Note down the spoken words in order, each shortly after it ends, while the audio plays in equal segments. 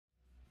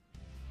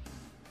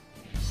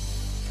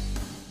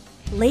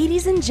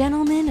Ladies and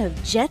gentlemen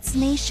of Jets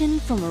Nation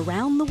from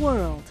around the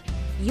world,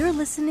 you're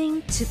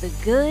listening to The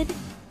Good,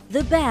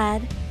 the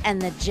Bad, and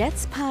the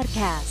Jets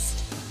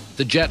podcast.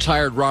 The Jets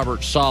hired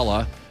Robert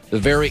Saleh, the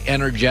very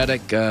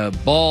energetic,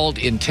 bald,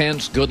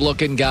 intense,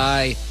 good-looking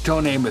guy.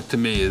 Don't name it to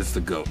me as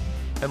the GOAT.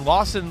 And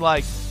Lawson,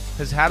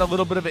 has had a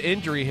little bit of an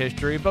injury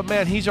history, but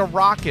man, he's a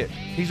rocket.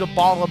 He's a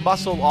ball of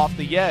muscle off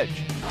the edge.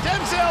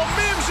 Denzel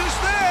Mims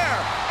is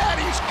there,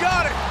 and he's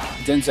got it.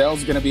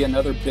 Denzel's going to be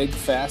another big,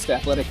 fast,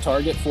 athletic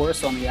target for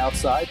us on the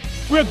outside.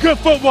 We're a good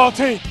football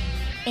team.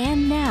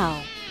 And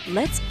now,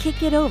 let's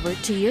kick it over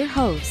to your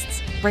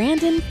hosts,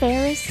 Brandon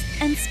Ferris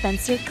and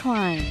Spencer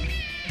Klein.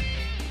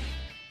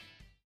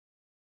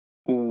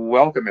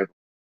 Welcome everyone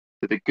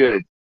to The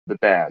Good, the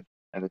Bad,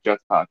 and the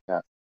Jets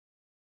podcast.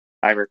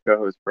 I'm your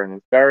co-host,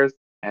 Brandon Ferris,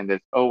 and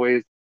as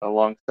always,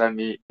 alongside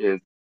me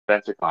is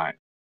Spencer Klein.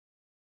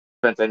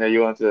 Spence, I know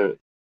you want to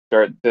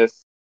start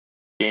this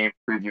game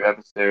preview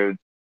episode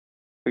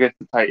against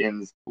the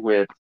Titans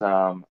with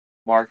some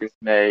Marcus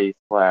Maye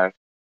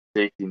 /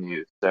 safety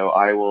news. So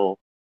I will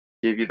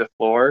give you the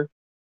floor,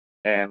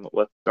 and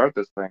let's start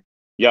this thing.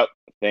 Yep.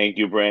 Thank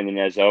you, Brandon,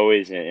 as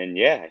always. And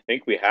yeah, I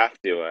think we have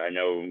to. I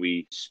know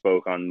we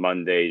spoke on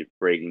Monday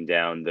breaking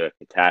down the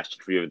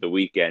catastrophe of the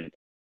weekend.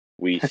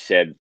 We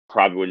said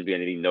probably wouldn't be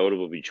anything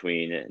notable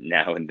between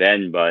now and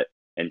then,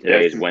 and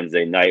today is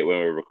Wednesday night when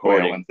we're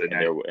recording.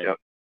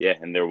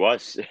 And there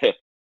was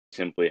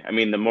simply. I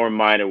mean, the more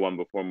minor one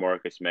before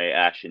Marcus Maye,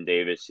 Ashton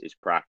Davis is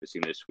practicing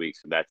this week,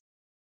 so that's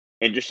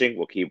interesting.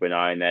 We'll keep an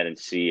eye on that and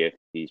see if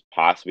he's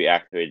possibly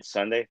activated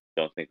Sunday.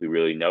 Don't think we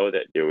really know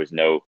that. There was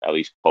no, at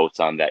least, quotes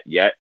on that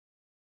yet.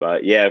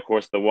 But yeah, of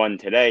course, the one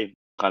today,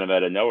 kind of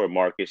out of nowhere,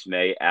 Marcus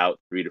Maye out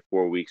 3 to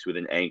 4 weeks with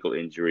an ankle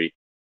injury.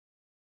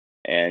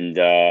 And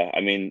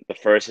I mean, my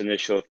first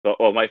initial thought,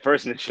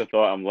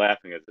 I'm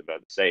laughing, I was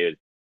about to say, is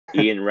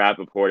Ian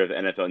Rappaport of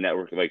NFL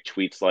Network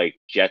tweets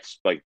Jets,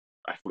 I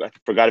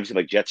forgot if he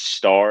said Jets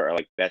star or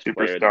best Superstar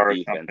player of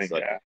the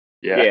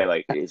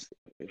defense.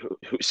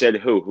 Who said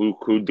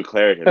who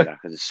declared him that?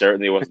 Because it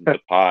certainly wasn't the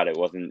pod. It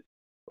wasn't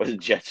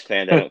Jets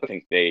fan. I don't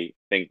think they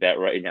think that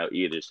right now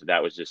either. So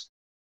that was just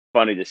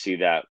funny to see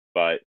that.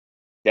 But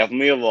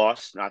definitely a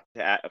loss. Not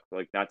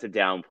to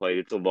downplay.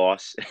 It's a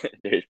loss.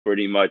 There's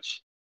pretty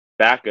much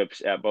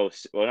backups at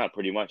both. Well, not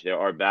pretty much. There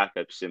are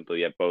backups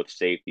simply at both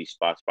safety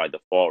spots by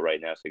default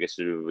right now. So I guess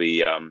it would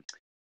be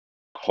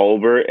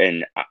Colbert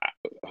and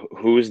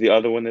who is the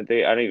other one that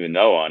I don't even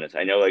know, honest.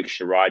 I know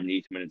Sherrod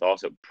Neesman is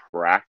also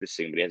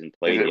practicing, but he hasn't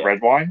played yet.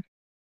 Redwine?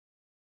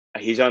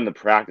 He's on the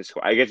practice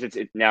squad. I guess it's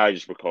now I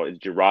just recall it's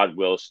Gerard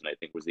Wilson, I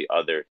think, was the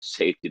other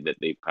safety that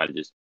they kind of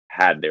just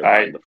had there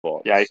by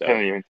default. Yeah, I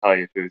couldn't even tell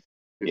you who's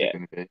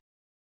going to be.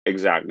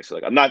 Exactly. So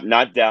I'm not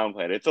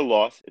downplaying it. It's a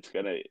loss.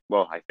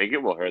 I think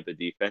it will hurt the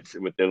defense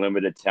with their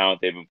limited talent.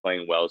 They've been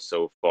playing well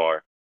so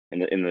far in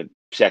the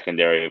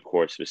secondary, of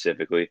course,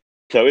 specifically.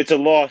 So it's a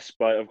loss,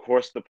 but of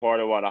course the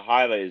part I want to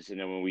highlight is,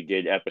 when we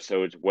did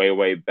episodes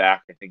way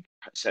back, I think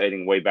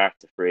citing way back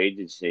to free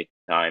agency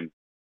time,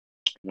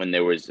 when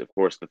there was, of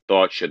course, the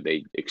thought, should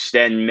they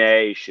extend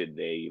Maye? Should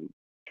they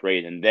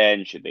trade him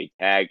then? Should they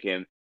tag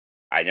him?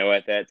 I know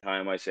at that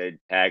time I said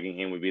tagging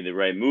him would be the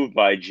right move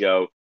by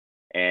Joe,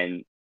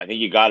 and I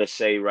think you got to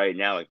say right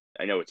now,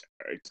 I know it's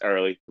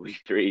early, week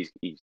 3,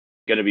 he's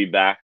going to be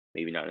back,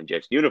 maybe not in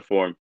Jets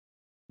uniform,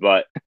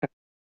 but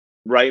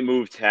right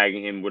move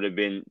tagging him would have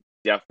been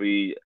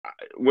definitely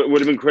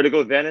would have been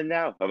critical then and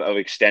now of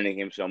extending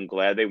him. So I'm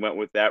glad they went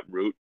with that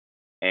route.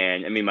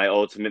 And I mean, my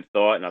ultimate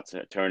thought, and I'll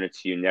turn it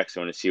to you next. I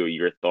want to see what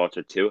your thoughts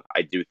are too.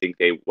 I do think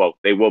they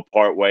will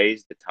part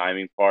ways. The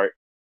timing part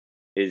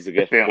is, I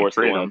guess, of course,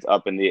 the one that's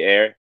up in the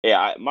air.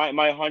 Yeah,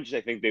 my hunch is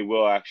I think they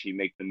will actually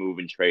make the move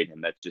and trade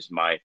him. That's just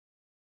my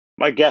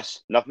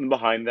guess. Nothing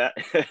behind that.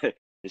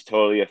 It's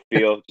totally a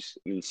feel.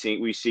 We see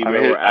where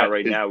we're at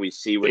right now. We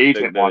see what the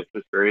agent wants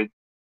to trade.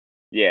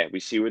 Yeah, we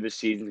see where the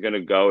season's going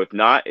to go. If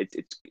not,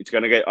 it's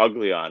going to get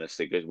ugly,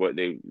 honestly, because what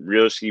they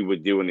realistically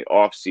would do in the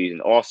offseason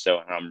also,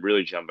 and I'm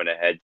really jumping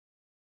ahead,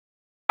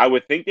 I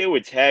would think they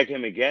would tag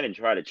him again and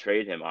try to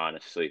trade him,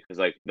 honestly,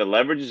 because the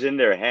leverage is in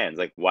their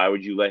hands. Why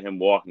would you let him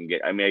walk and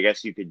get – I mean, I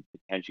guess you could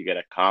potentially get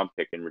a comp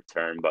pick in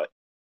return, but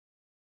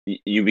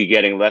you'd be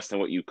getting less than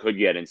what you could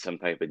get in some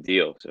type of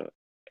deal. So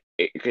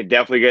it could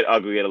definitely get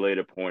ugly at a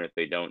later point if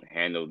they don't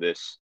handle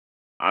this,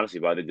 honestly,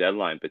 by the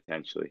deadline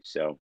potentially.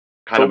 So –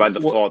 kind of by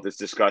default, this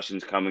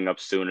discussion's coming up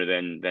sooner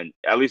than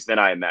at least than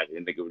I imagined. I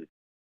didn't think it would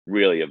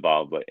really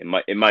evolve, but it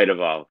might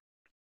evolve.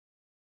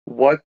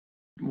 What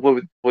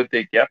would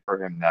they get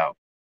for him now?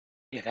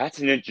 Yeah, that's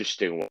an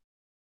interesting one.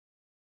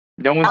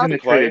 No one's going to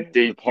trade a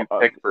debut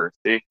pick for a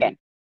safety.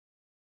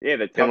 Yeah,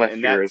 unless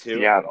you're in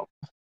Seattle.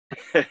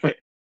 And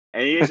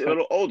he is a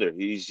little older.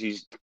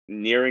 He's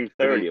nearing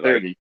 30.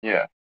 30,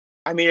 yeah.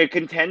 I mean, a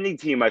contending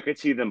team, I could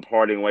see them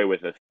parting way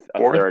with a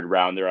third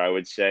rounder, I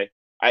would say.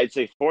 I'd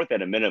say fourth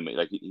at a minimum.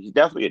 He's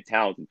definitely a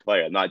talented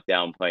player. I'm not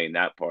downplaying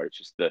that part. It's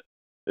just the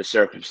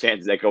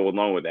circumstances that go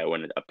along with that.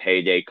 When a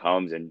payday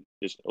comes and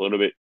just a little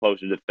bit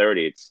closer to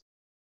 30, it's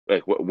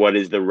what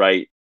is the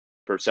right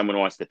for someone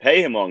who wants to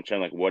pay him long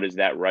term, like what is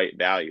that right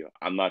value?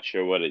 I'm not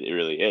sure what it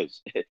really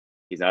is.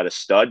 He's not a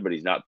stud, but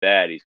he's not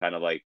bad. He's kind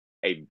of like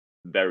a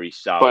very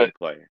solid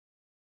player.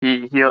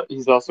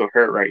 He's also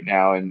hurt right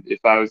now, and if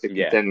I was a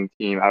contending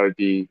team, I would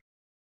be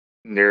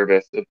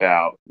nervous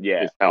about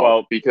his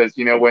health because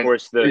when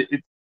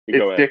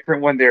it's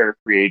different when they're a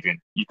free agent.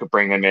 You could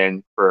bring them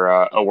in for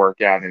a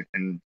workout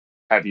and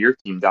have your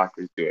team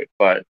doctors do it,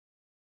 but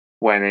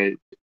when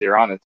they're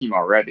on a team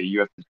already, you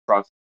have to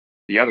trust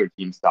the other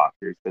team's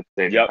doctors that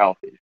say they're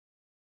healthy.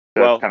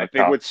 So I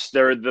think what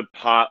stirred the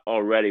pot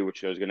already,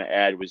 which I was going to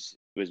add, was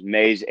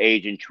May's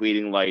agent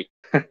tweeting like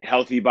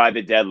healthy by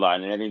the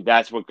deadline, and I think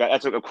that's what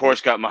of course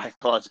got my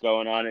thoughts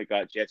going on. It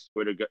got Jets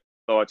Twitter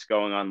thoughts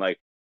going on, like,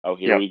 oh,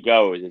 here we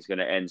go. Is this going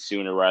to end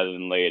sooner rather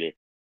than later?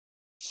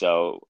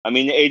 So I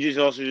mean, the agent's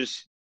also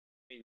just,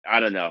 I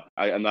don't know.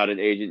 I'm not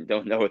an agent.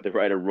 Don't know what the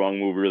right or wrong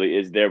move really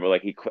is there, but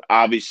like he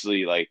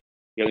obviously like.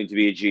 Getting to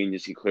be a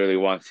genius, he clearly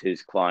wants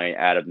his client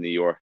out of New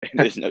York.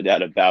 There's no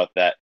doubt about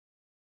that.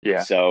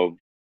 Yeah. So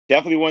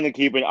definitely one to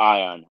keep an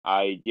eye on.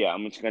 I'm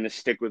just going to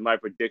stick with my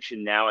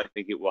prediction now. I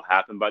think it will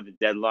happen by the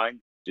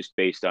deadline, just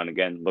based on,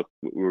 again, look,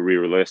 we're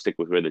realistic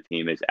with where the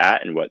team is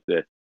at and what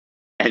the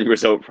end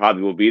result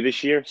probably will be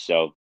this year.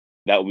 So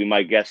that will be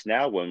my guess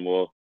now. When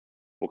we'll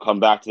come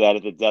back to that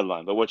at the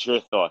deadline. But what's your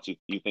thoughts?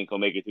 You think he'll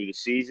make it through the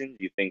season?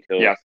 Do you think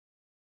he'll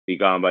be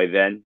gone by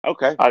then?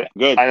 Okay,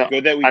 good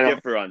that we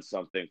differ on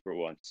something for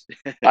once.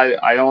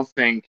 I don't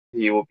think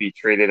he will be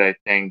traded. I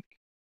think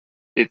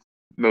it's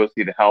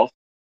mostly the health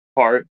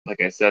part. Like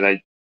I said,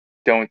 I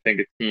don't think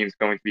a team's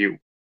going to be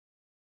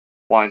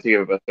wanting to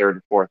give a third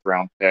and fourth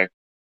round pick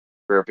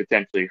for a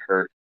potentially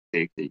hurt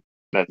safety.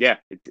 That's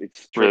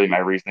it's really my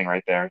reasoning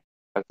right there.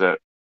 That's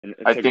it.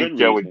 I think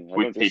Joe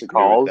would take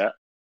calls,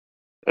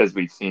 as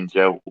we've seen.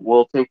 Joe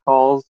will take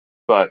calls,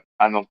 but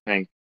I don't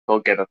think he'll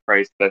get a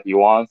price that he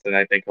wants, and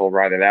I think he'll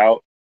ride it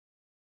out.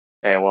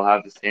 And we'll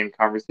have the same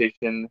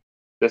conversation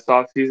this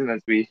offseason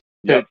as we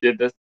did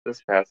this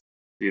past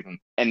season.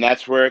 And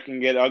that's where it can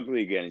get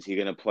ugly again. Is he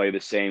going to play the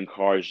same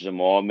cards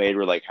Jamal made,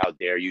 where like, how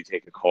dare you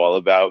take a call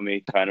about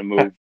me kind of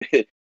move,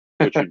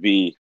 which would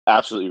be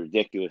absolutely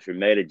ridiculous for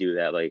May to do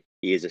that. Like,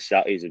 he's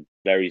a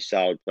very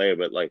solid player,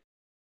 but like,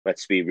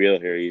 let's be real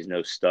here, he's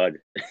no stud.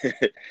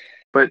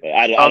 But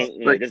I don't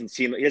it doesn't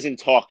seem, he doesn't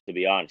talk, to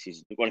be honest.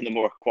 He's one of the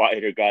more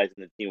quieter guys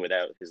in the team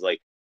without his like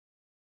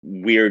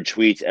weird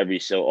tweets every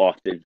so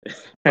often.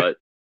 But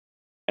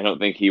I don't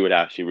think he would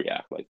actually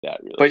react like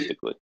that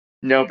realistically.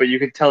 But you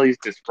can tell he's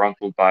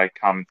disgruntled by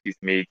comments he's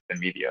made to the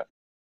media.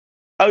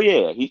 Oh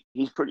yeah,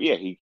 he's pretty. Yeah,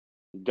 he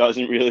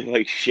doesn't really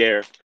like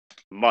share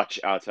much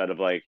outside of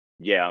like,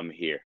 yeah, I'm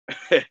here.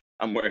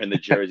 I'm wearing the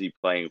jersey,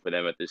 playing for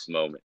them at this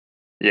moment.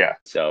 Yeah.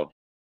 So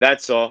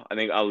that's all. I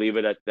think I'll leave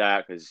it at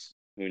that, because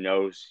who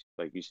knows?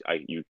 Like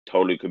you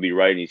totally could be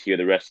right, and he's here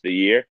the rest of the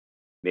year.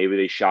 Maybe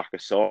they shock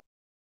us all.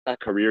 A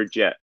career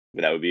Jet,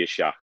 but that would be a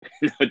shock.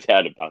 No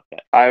doubt about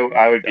that. I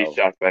would be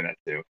shocked by that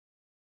too.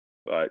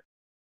 But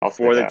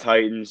for the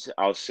Titans,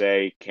 I'll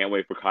say can't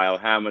wait for Kyle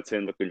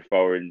Hamilton. Looking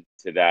forward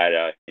to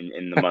that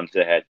in the months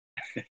ahead.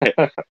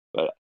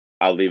 But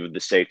I'll leave the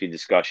safety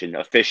discussion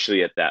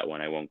officially at that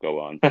one. I won't go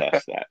on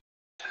past that.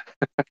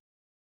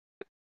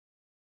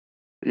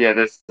 Yeah,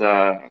 this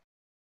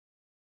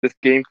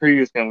game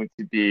preview is going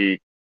to be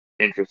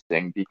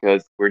interesting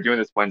because we're doing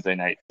this Wednesday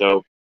night,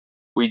 so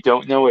we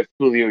don't know if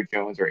Julio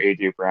Jones or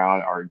AJ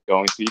Brown are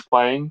going to be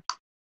playing.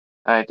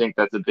 And I think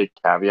that's a big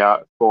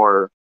caveat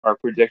for our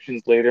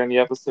predictions later in the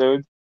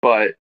episode.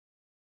 But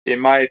in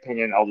my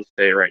opinion, I'll just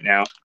say it right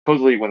now,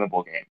 totally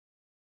winnable game.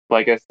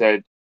 Like I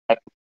said at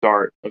the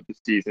start of the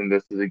season,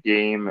 this is a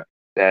game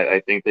that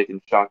I think they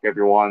can shock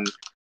everyone.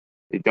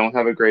 They don't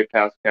have a great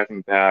pass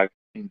catching back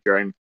in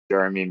Jeremy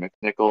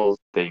McNichols.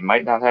 They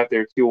might not have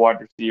their two wide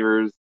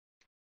receivers.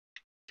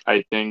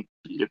 I think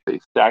if they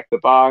stack the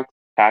box,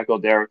 tackle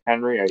Derrick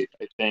Henry, I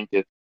think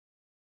it's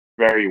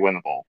very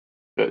winnable.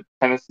 The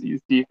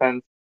Tennessee's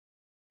defense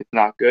is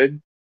not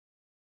good.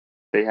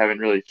 They haven't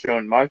really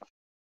shown much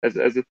as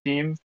a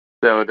team.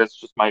 So that's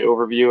just my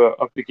overview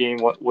of the game.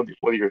 What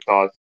are your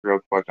thoughts, real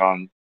quick,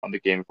 on the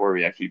game before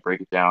we actually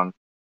break it down?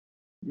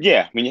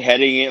 Yeah, I mean,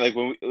 heading in, like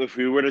if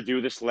we were to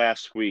do this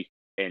last week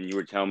and you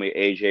were telling me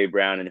AJ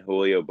Brown and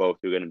Julio both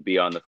were going to be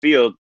on the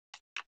field,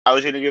 I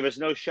was going to give us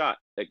no shot.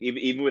 Like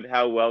even with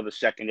how well the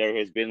secondary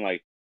has been,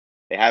 like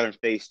they haven't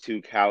faced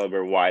two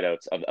caliber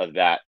wideouts of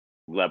that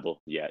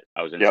level yet.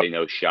 I was going to say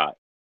no shot.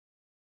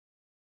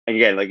 And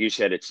again, like you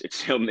said, it's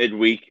still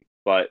midweek,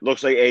 but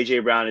looks like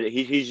AJ Brown,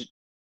 he's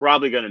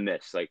probably going to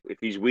miss. Like if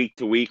he's week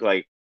to week,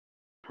 like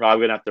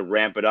probably going to have to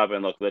ramp it up.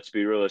 And look, let's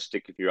be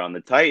realistic. If you're on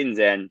the Titans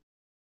end,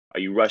 are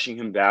you rushing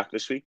him back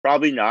this week?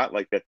 Probably not.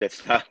 Like it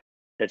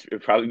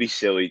would probably be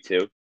silly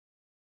too.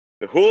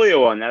 The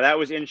Julio one, now that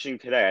was interesting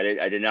today.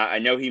 I did not. I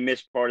know he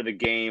missed part of the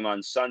game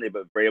on Sunday,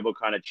 but Vrabel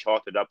kind of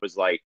chalked it up as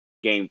like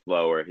game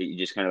flow, or he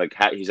just kind of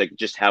like he's like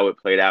just how it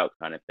played out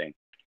kind of thing.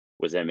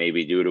 Was that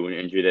maybe due to an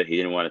injury that he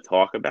didn't want to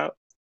talk about?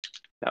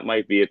 That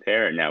might be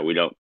apparent now.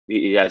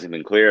 He hasn't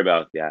been clear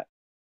about that.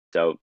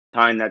 So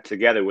tying that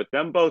together with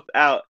them both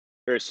out,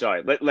 or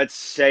sorry, let's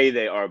say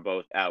they are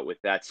both out with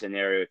that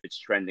scenario. If it's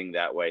trending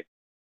that way,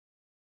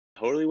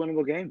 totally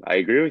winnable game. I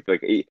agree with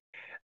you.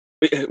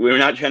 Like, we're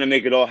not trying to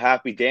make it all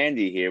happy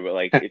dandy here, but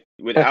like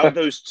without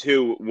those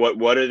two,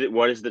 what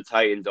is the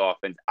Titans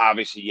offense?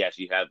 Obviously, yes,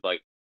 you have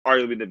like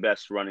arguably the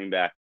best running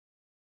back,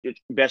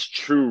 best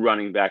true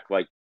running back,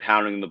 like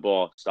pounding the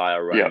ball style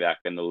running back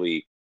in the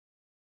league.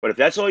 But if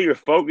that's all you're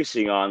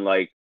focusing on,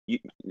 like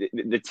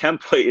the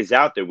template is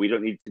out there. We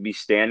don't need to be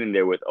standing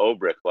there with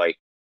Obrick, like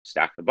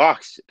stack the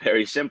box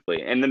very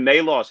simply. And the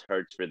May loss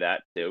hurts for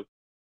that too.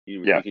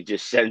 You could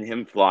just send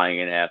him flying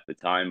in half the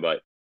time,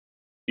 but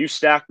you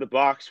stack the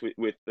box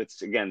with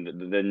let's again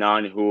the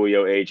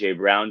non-Julio AJ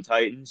Brown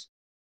Titans.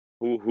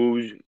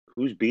 Who's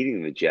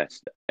beating the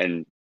Jets?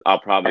 And I'll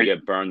probably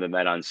get burned on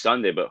that on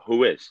Sunday, but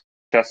who is?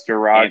 Chester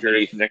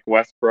Rogers, Nick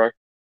Westbrook,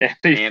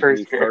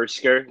 Anthony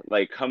Firsker.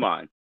 Like, come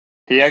on.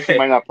 He actually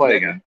might not play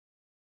again.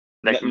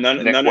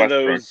 None of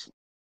those.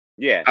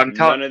 Yeah,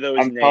 none of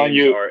those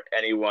names are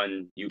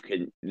anyone you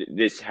can.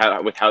 With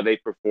how they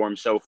perform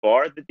so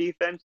far, the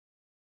defense.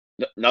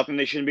 Nothing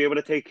they shouldn't be able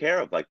to take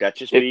care of. Like that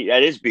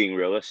that is being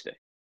realistic.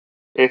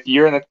 If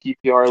you're in a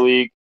PPR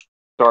league,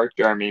 start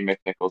Jeremy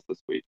McNichols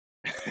this week.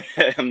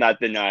 I'm not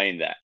denying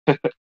that.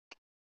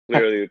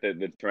 Clearly, with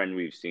the trend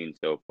we've seen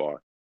so far,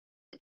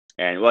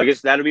 and well, I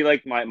guess that'll be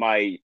like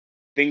my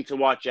thing to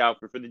watch out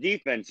for the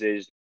defense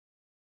is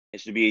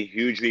to be a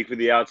huge week for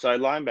the outside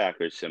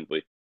linebackers.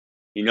 Simply,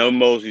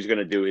 Mosley's going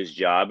to do his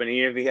job, and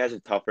even if he has a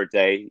tougher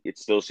day,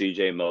 it's still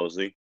C.J.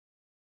 Mosley.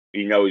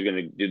 He's going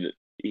to do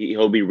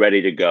he'll be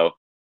ready to go.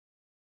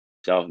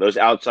 So those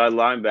outside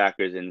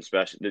linebackers, and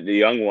especially the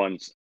young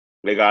ones,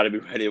 they got to be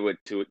ready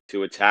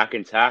to attack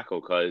and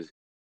tackle. Because,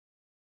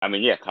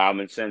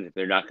 common sense. If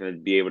they're not going to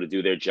be able to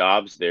do their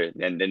jobs,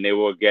 then they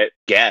will get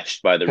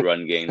gashed by the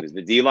run game.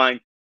 The D-line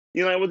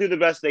will do the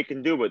best they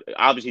can do, but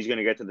obviously he's going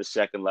to get to the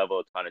second level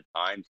a ton of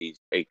times. He's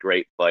a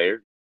great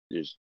player.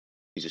 He's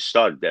a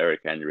stud,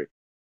 Derrick Henry.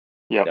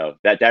 Yeah. So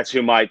that's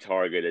who my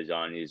target is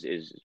on.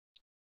 Is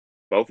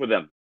both of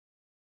them.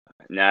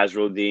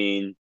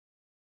 Nasruddin,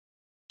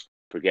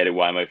 forget it.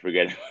 Why am I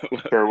forgetting?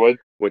 Sherwood.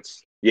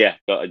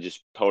 I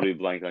just totally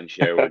blanked on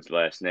Sherwood's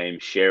last name.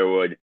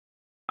 Sherwood.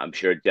 I'm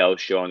sure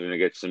Delshawn's going to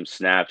get some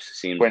snaps.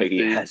 Seems Quincy. Like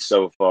he has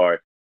so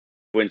far.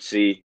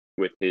 Quincy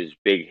with his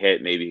big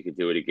hit, maybe he could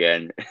do it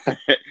again.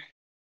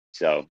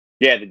 So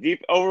the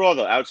deep overall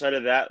though. Outside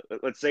of that,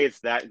 let's say it's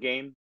that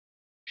game,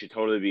 should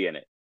totally be in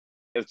it.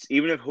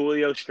 Even if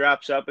Julio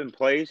straps up and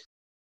plays,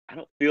 I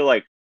don't feel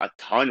like a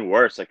ton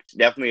worse. Like it's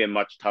definitely a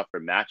much tougher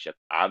matchup.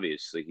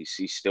 Obviously,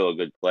 he's still a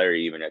good player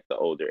even at the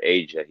older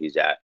age that he's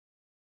at.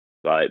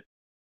 But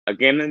a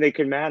game that they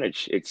can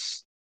manage.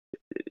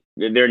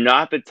 They're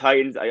not the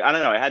Titans. I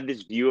don't know. I had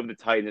this view of the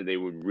Titans that they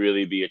would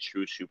really be a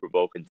true Super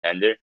Bowl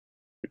contender.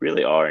 They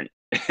really aren't.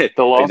 The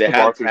loss of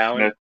Arthur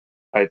Smith,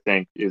 I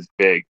think, is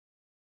big.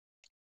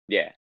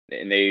 Yeah,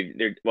 and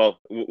they're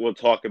we'll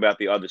talk about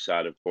the other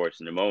side, of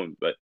course, in a moment.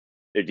 But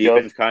their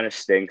defense kind of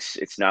stinks.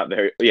 It's not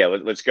very. Yeah,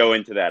 let's go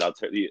into that. I'll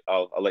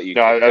let you.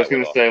 No, I was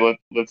going to say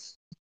let's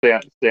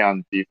stay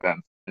on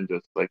defense and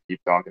just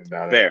keep talking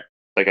about it.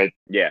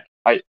 Fair.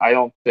 I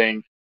don't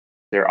think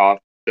the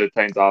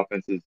Titans'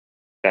 offense is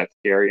that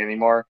scary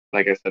anymore.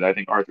 Like I said, I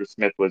think Arthur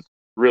Smith was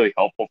really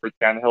helpful for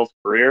Tannehill's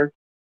career,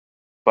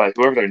 but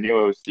whoever their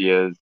new OC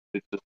is,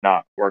 it's just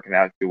not working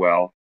out too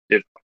well.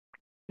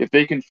 If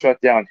they can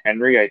shut down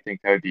Henry, I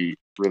think that would be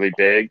really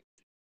big.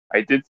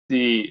 I did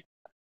see,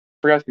 I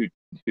forgot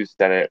who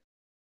said it,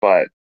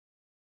 but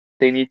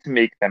they need to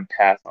make them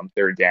pass on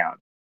third down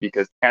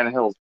because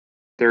Tannehill's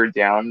third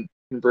down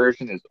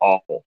conversion is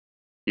awful.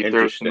 He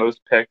throws the most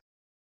picks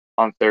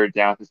on third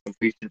down. His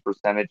completion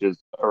percentage is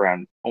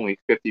around only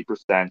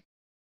 50%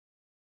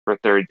 for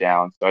third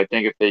down. So I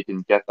think if they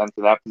can get them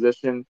to that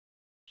position,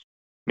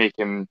 make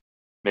him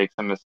make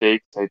some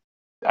mistakes,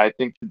 I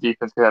think the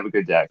defense could have a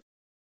good day.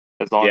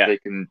 As long as they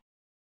can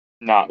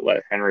not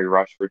let Henry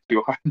rush for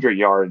 200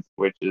 yards,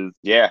 which is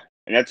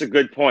and that's a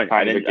good point.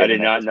 I did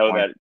not know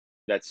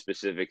that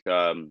specific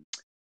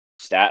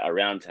stat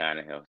around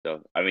Tannehill.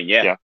 So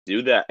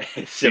do that.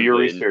 Do your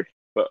research.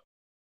 But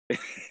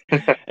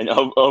and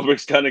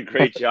Obrick's done a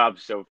great job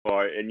so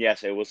far. And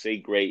yes, I will say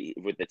great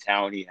with the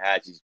talent he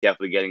has. He's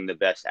definitely getting the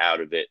best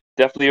out of it.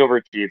 Definitely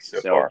overachieved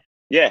so far.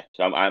 Yeah,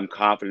 so I'm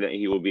confident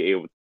he will be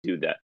able to do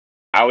that.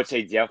 I would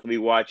say definitely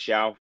watch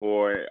out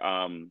for.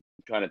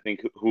 Trying to think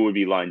who would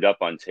be lined up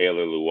on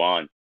Taylor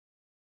Lewan.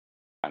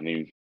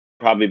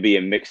 Probably be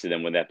a mix of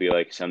them. Would that be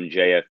like some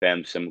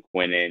JFM, some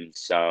Quinnen,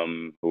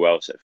 some who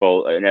else?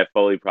 Foley, and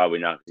Foley probably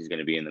not because he's going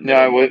to be in the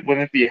middle. No, wouldn't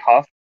it be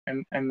Huff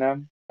and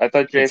them? I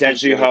thought JFM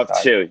potentially Huff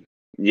too.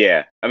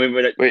 Yeah,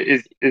 but wait,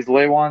 is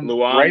Lewan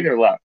right or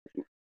left?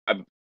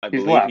 I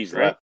believe he's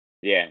left.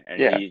 Yeah,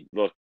 and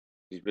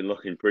he's been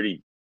looking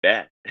pretty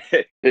bad.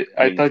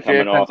 I thought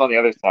JFM's on the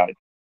other side.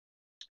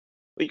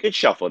 You could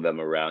shuffle them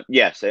around.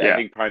 Yes, I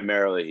think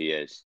primarily he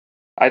is.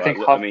 I think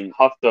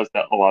Huff does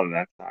a lot of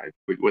that side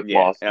with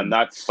Lawson. And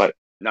I'm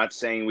not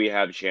saying we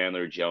have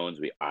Chandler Jones.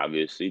 We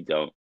obviously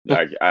don't.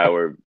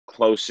 our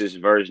closest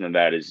version of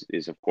that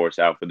is of course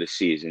out for the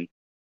season.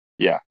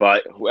 Yeah.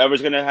 But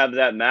whoever's going to have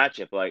that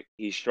matchup, like,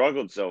 he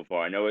struggled so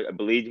far. I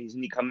believe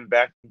isn't he coming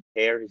back to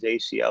tear his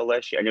ACL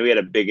last year? I knew he had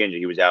a big injury.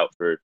 He was out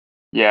for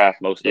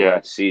most of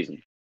last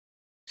season.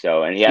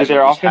 So, and he hasn't.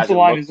 Their offensive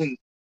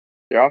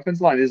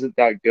line isn't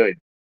that good.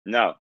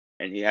 No,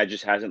 and he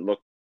just hasn't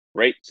looked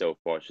great so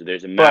far. So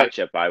there's a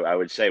matchup I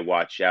would say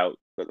watch out.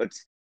 But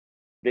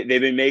they've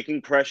been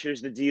making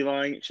pressures, the D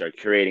line,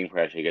 creating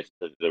pressure. I guess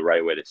the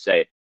right way to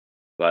say it.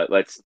 But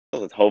let's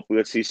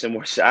hopefully see some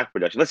more sack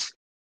production.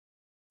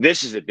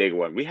 This is a big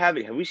one. Have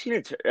we seen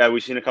it?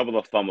 We've seen a couple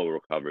of fumble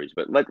recoveries,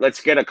 but let's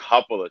get a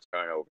couple of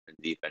turnovers in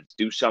defense.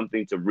 Do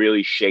something to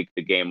really shake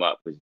the game up,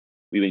 because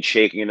we've been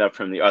shaking it up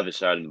from the other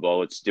side of the ball.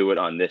 Let's do it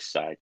on this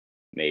side.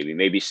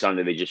 Maybe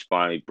Sunday they just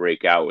finally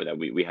break out with it.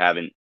 We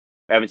haven't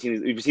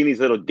seen. We've seen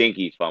these little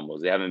dinky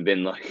fumbles. They haven't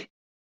been like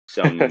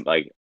some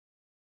like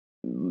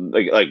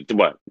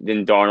what?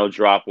 Didn't Darnold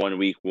drop one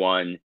week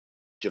 1?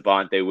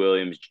 Javonte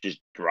Williams just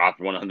dropped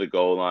one on the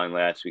goal line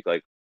last week.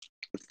 Like,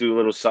 let's do a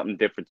little something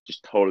different to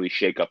just totally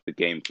shake up the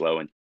game flow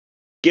and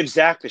give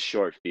Zach the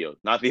short field,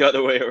 not the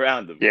other way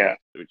around. Yeah.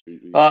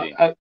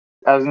 I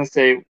was going to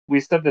say, we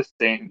said the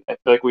same. I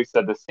feel like we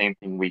said the same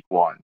thing week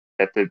 1,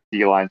 that the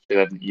D-line should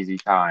have an easy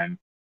time.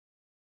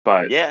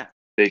 But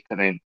they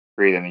couldn't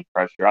create any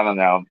pressure. I don't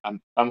know.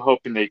 I'm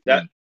hoping they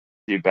can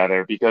do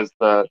better, because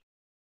the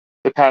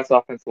Pats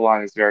offensive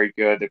line is very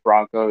good. The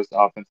Broncos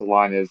offensive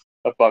line is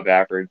above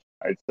average,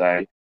 I'd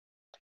say.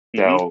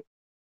 So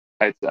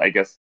I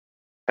guess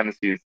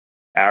Tennessee's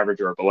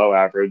average or below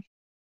average,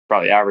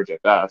 probably average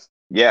at best.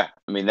 Yeah,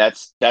 I mean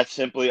that's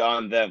simply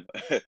on them.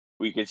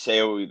 We could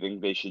say what we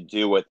think they should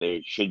do, what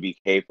they should be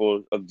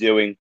capable of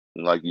doing.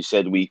 And like you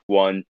said, week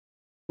 1,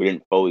 we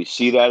didn't fully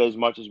see that as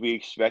much as we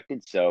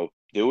expected. So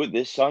do it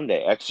this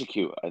Sunday.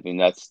 Execute. I mean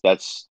that's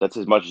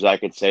as much as I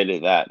could say to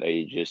that.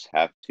 They just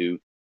have to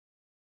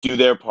do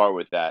their part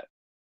with that.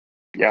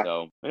 Yeah.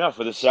 So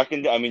for the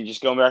second, I mean,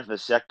 just going back to the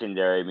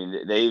secondary, I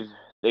mean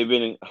they've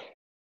been.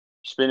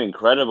 It's been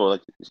incredible.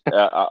 Like,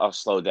 I'll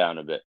slow down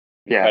a bit.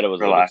 Incredible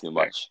is a little too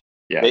much.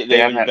 Yeah, they've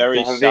been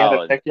very solid. Have they had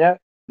a pick yet?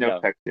 No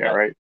pick yet,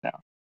 right? No.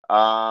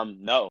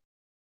 No.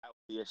 That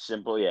would be a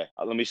simple. Yeah.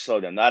 Let me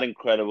slow down. Not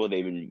incredible.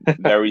 They've been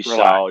very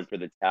solid for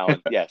the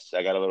talent. Yes,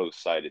 I got a little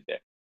excited there.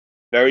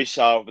 Very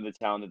solid for the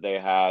talent that they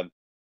have.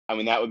 I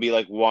mean, that would be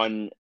like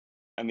one.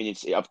 I mean,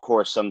 it's of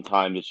course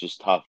sometimes it's just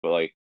tough, but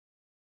like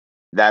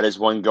that is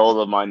one goal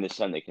of mine this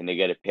Sunday. Can they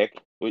get a pick?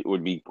 It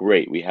would be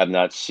great. We have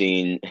not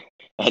seen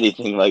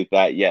anything like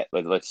that yet.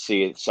 Let's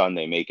see it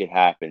Sunday. Make it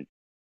happen.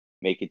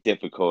 Make it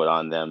difficult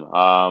on them.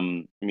 I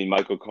mean,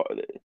 Michael.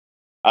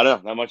 I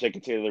don't know. Not much I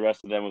can say to the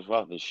rest of them as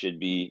well. This should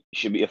be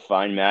a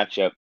fine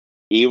matchup.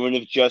 Even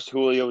if just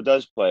Julio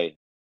does play, it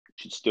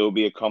should still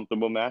be a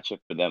comfortable matchup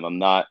for them. I'm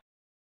not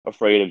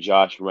afraid of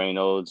Josh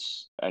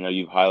Reynolds. I know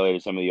you've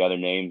highlighted some of the other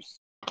names.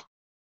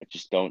 I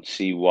just don't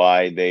see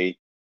why they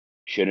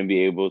shouldn't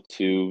be able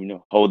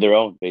to hold their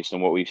own based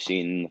on what we've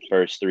seen in the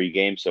first 3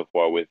 games so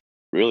far, with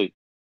really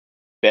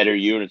better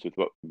units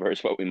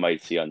versus what we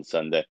might see on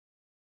Sunday.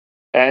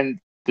 And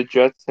the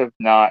Jets have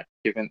not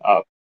given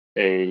up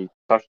a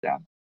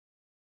touchdown,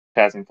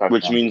 passing touchdown,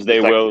 which means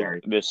they will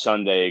this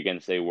Sunday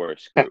against a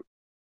worse group.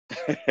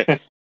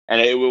 And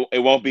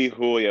it won't be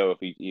Julio if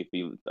he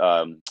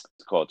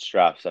it's called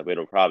straps up.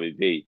 It'll probably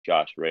be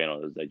Josh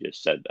Reynolds. I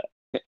just said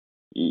that.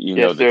 You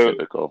know the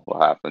typical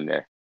will happen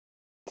there.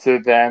 To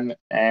them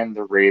and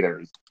the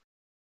Raiders,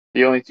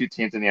 the only 2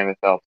 teams in the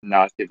NFL to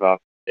not give up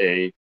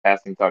a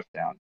passing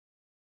touchdown.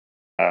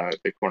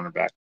 The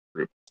cornerback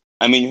group.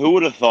 I mean, who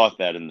would have thought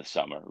that in the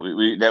summer?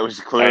 That was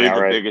clearly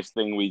the biggest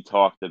thing we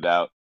talked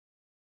about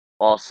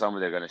all summer.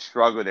 They're going to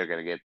struggle. They're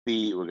going to get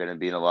beat. We're going to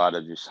be in a lot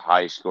of just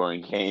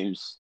high-scoring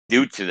games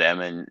due to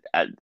them. And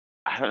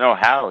I don't know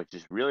how. It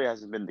just really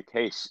hasn't been the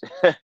case.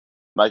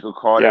 Michael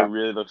Carter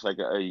really looks like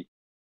a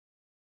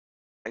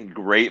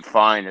great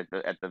find at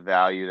the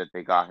value that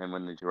they got him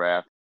in the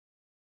draft.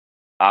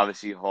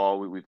 Obviously, Hall,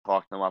 we've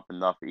talked him up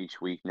enough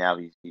each week now.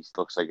 He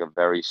looks like a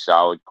very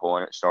solid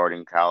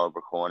starting caliber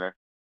corner.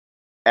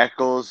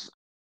 Eccles,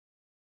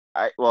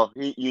 I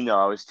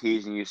was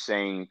teasing you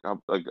saying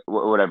like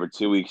whatever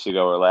 2 weeks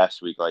ago or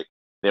last week, like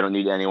they don't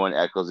need anyone.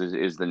 Eccles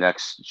is the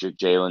next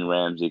Jalen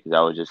Ramsey, because I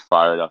was just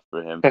fired up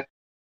for him.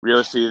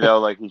 Realistically, though,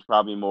 like he's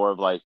probably more of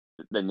like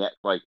the net,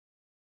 like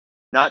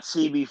not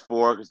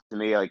CB4, because to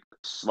me like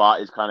slot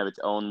is kind of its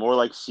own, more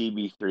like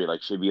CB3,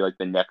 like should be like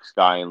the next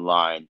guy in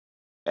line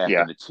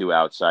after the 2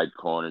 outside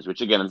corners,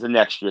 which again is an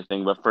extra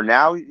thing. But for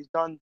now, he's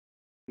done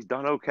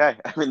okay.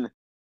 I mean,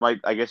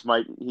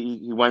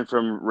 he went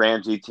from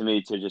Ramsey to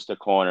me to just a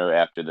corner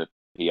after the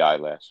PI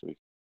last week.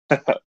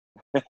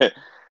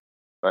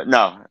 But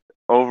no,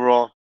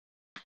 overall,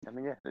 I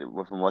mean,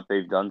 from what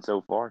they've done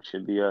so far, it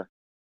should be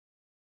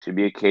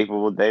a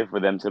capable day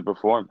for them to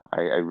perform. I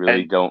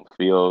really don't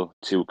feel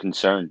too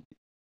concerned,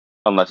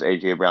 unless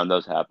AJ Brown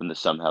does happen to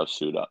somehow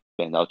suit up.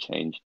 Then I'll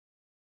change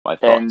my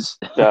thoughts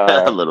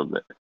a little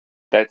bit.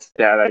 That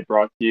stat I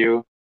brought to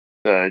you,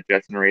 the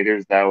Jets and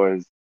Raiders, that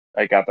was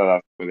I got that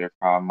off Twitter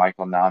from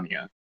Michael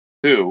Namia,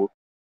 who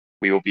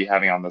we will be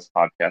having on this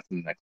podcast in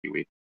the next few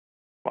weeks.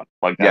 Want to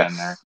plug that in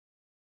there. Yes.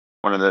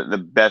 One of the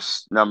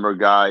best number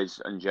guys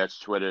on Jets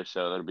Twitter,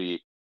 so it'll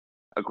be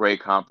a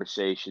great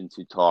conversation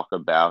to talk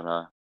about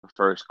the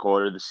first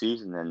quarter of the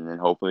season, and then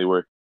hopefully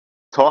we're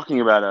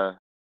talking about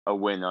a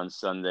win on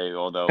Sunday,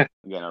 although,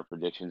 again, our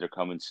predictions are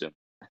coming soon.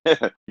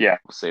 Yeah.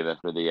 We'll save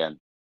that for the end.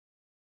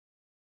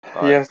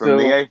 Yeah, For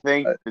me, so I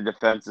think the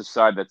defensive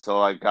side, that's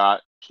all I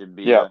got. Should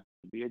be Yeah.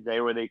 a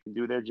day where they can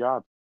do their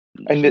job.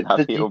 And Should the not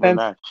be defense,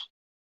 overmatched.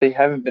 they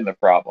haven't been the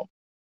problem.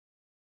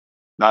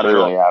 Not They at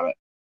really all. haven't.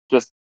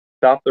 Just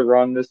stop the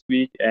run this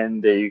week,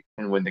 and they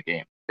can win the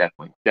game.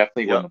 Definitely Yep.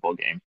 winnable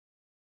game.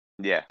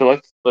 Yeah. So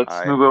let's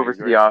I move over to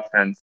agree. the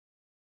offense.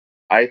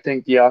 I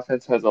think the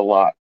offense has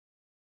a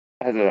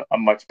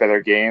much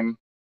better game.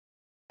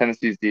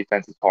 Tennessee's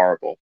defense is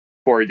horrible.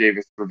 Corey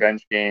Davis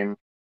revenge game.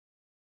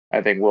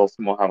 I think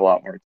Wilson will have a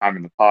lot more time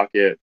in the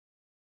pocket.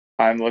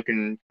 I'm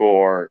looking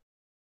for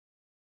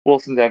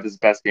Wilson to have his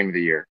best game of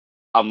the year.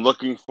 I'm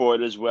looking for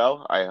it as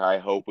well. I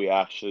hope we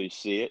actually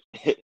see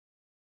it.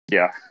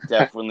 Yeah.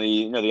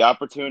 Definitely, the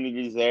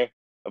opportunity is there.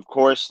 Of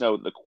course,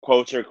 the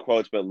quotes are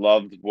quotes, but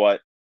loved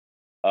what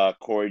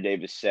Corey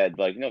Davis said.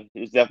 Like,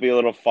 there's definitely a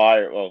little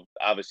fire. Well,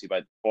 obviously, by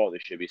default, there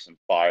should be some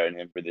fire in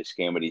him for this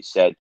game, but he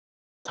said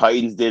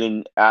Titans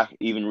didn't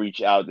even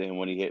reach out to him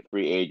when he hit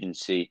free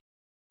agency.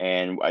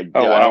 And I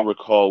don't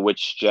recall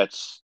which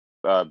Jets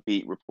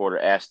beat reporter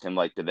asked him,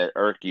 like, did that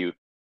irk you?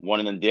 One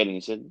of them did, and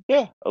he said,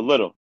 yeah, a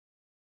little.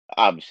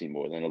 Obviously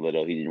more than a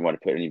little. He didn't want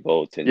to put any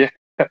bulletin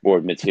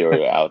board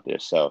material out there.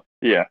 So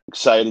Yeah.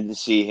 excited to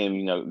see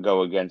him,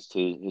 go against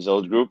his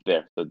old group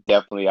there. So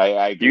definitely,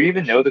 I agree. Do you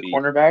even know the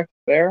cornerback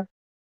there?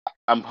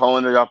 I'm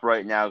pulling it up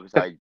right now because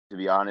I, to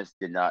be honest,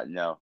 did not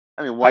know.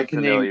 I mean, one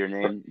familiar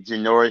name.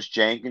 Janoris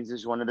Jenkins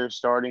is one of their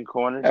starting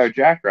corners. Oh,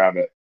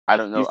 Jackrabbit. I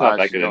don't know. He's not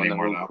I that good don't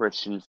anymore, know who though.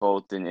 Christian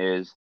Fulton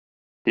is.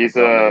 He's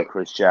I don't know who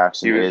Chris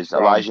Jackson he was is.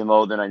 from Elijah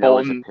Molden, I know,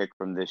 is Fulton. a pick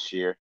from this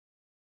year.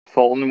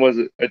 Fulton was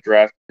a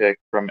draft pick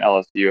from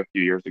LSU a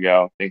few years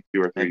ago. I think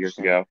 2 or 3 years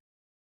ago.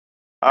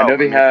 I know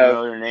they have a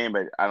familiar name,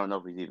 but I don't know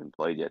if he's even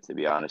played yet, to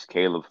be honest.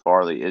 Caleb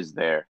Farley is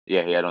there.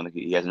 Yeah, I don't think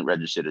he hasn't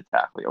registered a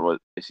tackle.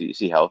 Is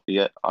he healthy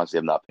yet? Honestly,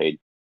 I've not paid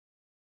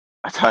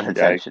a ton of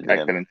attention to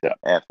him couldn't tell.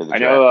 after the I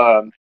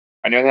draft.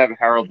 I know they have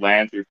Harold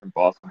Landry from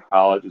Boston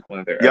College as one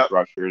of their edge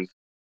rushers.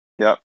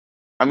 Yep.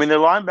 I mean, their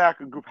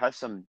linebacker group has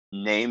some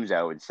names,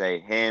 I would say.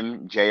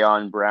 Him,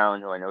 Jayon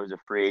Brown, who I know is a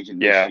free agent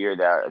this year,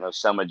 that I know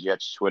some of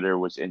Jets Twitter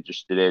was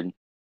interested in.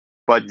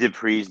 Bud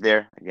Dupree's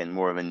there. Again,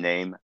 more of a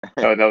name.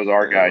 Oh, that was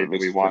our guy that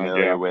we wanted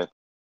familiar with.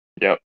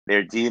 Yep.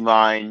 Their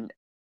D-line,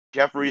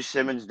 Jeffrey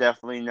Simmons,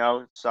 definitely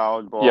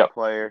solid ball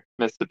player.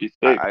 Mississippi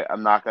State.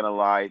 I'm not going to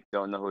lie.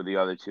 Don't know who the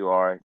other two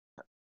are.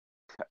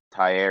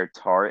 Tyre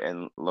Tart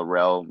and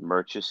Laurel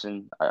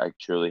Murchison. I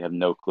truly have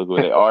no clue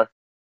who they are.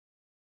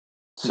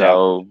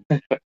 So,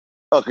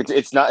 look,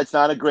 it's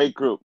not a great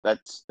group.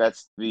 That's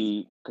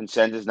the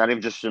consensus. Not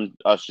even just from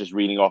us just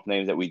reading off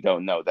names that we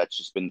don't know. That's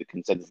just been the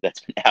consensus that's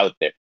been out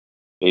there.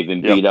 They've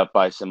been beat up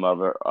by some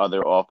other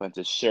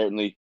offenses.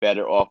 Certainly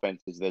better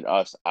offenses than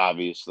us,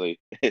 obviously,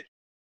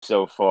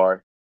 so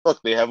far.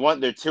 Look, they have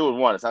one. They're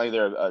 2-1. It's not like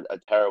they're a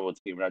terrible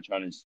team. We're not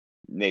trying to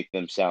make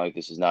them sound like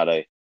this is not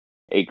a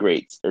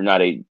great or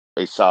not a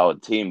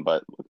solid team,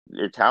 but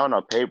their talent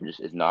on paper just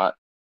is not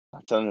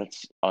something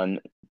that's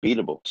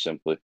unbeatable,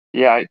 simply.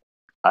 Yeah,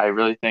 I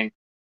really think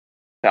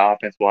the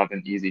offense will have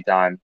an easy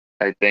time.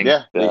 I think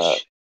I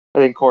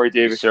think Corey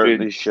Davis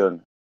certainly should.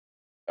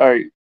 All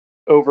right,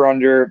 over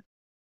under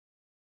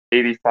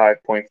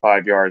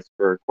 85.5 yards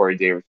for Corey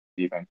Davis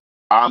defense.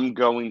 I'm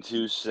going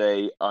to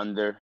say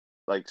under,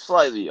 like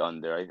slightly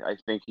under. I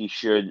think he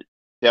should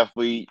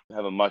definitely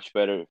have a much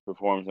better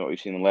performance than what we've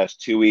seen in the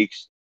last 2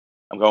 weeks.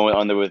 I'm going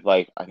under with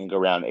I think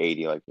around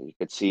 80. Like you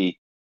could see,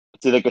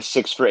 it's like a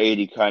 6 for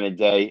 80 kind of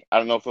day. I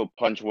don't know if he'll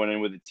punch one in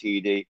with a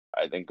TD.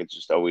 I think it's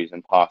just always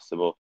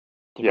impossible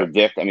to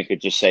predict. I mean, you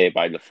could just say it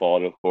by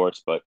default, of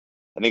course, but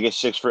I think a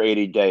 6 for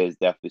 80 day is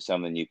definitely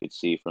something you could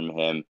see from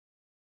him.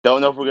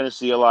 Don't know if we're going to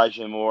see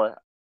Elijah Moore.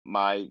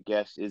 My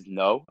guess is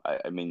no.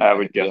 I mean, I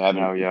would guess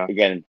no, yeah.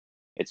 Again,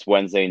 it's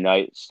Wednesday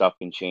night. Stuff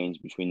can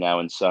change between now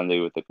and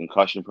Sunday with the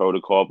concussion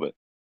protocol, but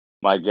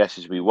my guess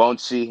is we won't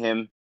see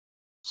him.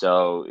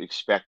 So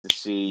expect to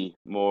see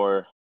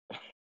more.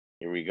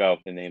 Here we go.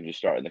 The names are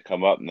starting to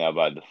come up now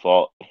by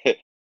default.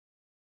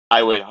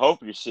 I would hope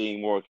you're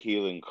seeing more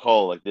Keelan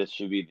Cole. Like this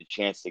should be the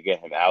chance to get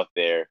him out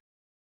there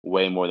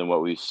way more than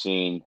what we've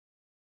seen.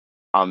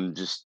 I'm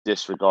just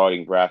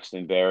disregarding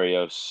Braxton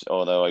Berrios,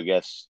 although I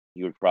guess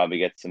you would probably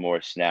get some more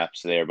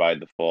snaps there by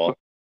default.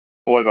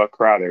 What about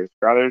Crowder? Is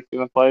Crowder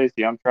going to play? Is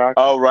he on track?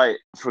 Oh, right.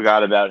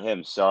 Forgot about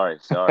him. Sorry.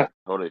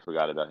 Totally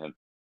forgot about him.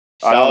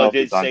 Saleh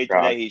did say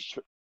today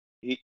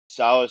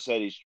Saleh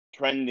said he's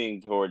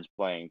trending towards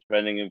playing.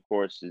 Trending, of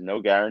course, is no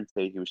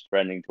guarantee. He was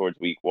trending towards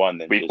week 1.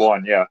 Then week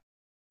 1, yeah.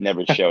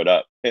 Never showed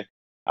up.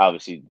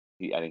 Obviously,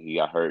 I think he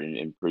got hurt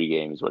in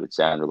pregame is what it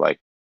sounded like.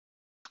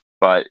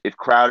 But if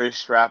Crowder's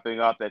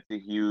strapping up, that's a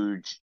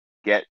huge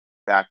get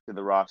back to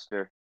the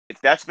roster. If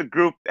that's the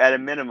group at a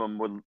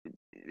minimum,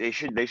 they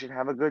should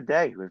have a good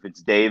day. If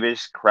it's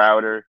Davis,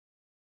 Crowder,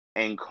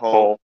 and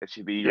Cole, that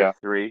should be your Yeah.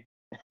 three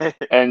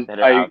And that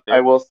are out there.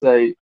 I will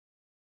say,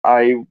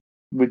 I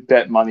would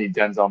bet money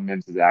Denzel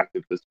Mims is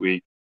active this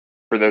week.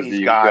 For those of He's you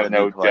who got to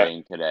don't be know,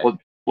 playing today.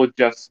 well,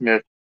 Jeff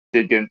Smith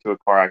did get into a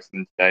car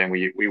accident today, and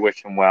we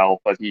wish him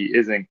well, but he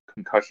is in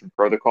concussion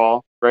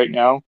protocol right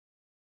now.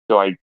 So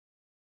I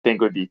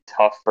think it would be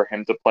tough for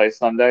him to play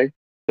Sunday.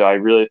 So I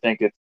really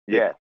think it's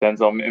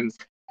Denzel Mims.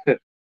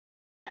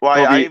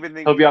 Well, I even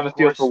think he'll be on the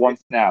field for one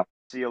snap.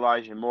 See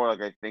Elijah Moore,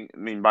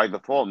 by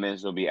default,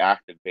 Mims will be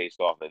active based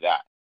off of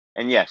that.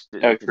 And yes,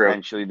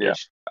 potentially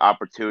this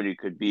opportunity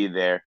could be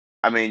there.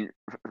 I mean,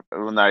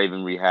 we'll not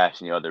even rehash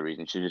the other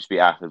reasons. Should just be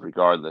active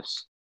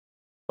regardless.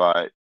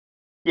 But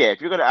yeah,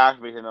 if you're going to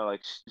activate him,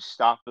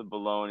 stop the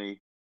baloney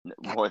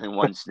more than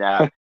one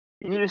snap.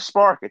 You need a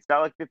spark. It's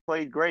not like they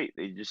played great.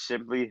 They just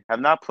simply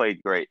have not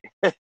played great.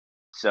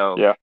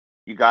 So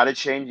you got to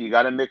change. You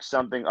got to mix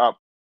something up.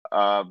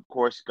 Of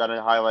course, got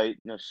to highlight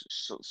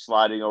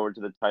sliding over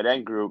to the tight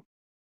end group.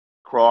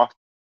 Croft,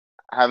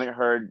 haven't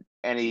heard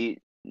any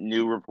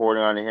new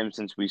reporting on him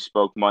since we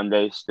spoke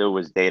Monday. Still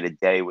was day to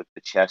day with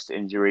the chest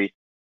injury.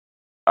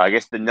 I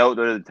guess the note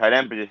to the tight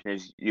end position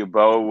is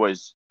Yeboah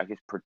was, I don't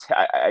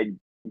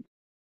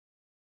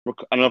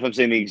know if I'm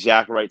saying the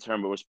exact right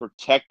term, but was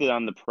protected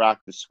on the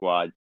practice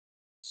squad.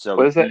 So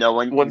what does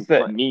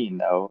that mean,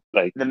 though?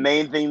 Like, the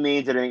main thing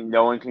means that I think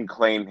no one can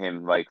claim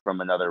him from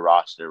another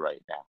roster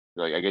right now.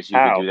 I guess you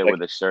could do that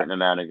with a certain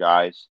amount of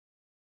guys.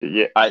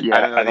 Yeah, I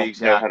don't know the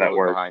exact how that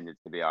works behind it,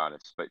 to be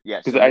honest. But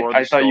yes, because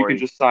I thought you could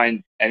just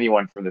sign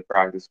anyone from the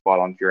practice squad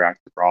onto your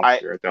active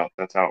roster.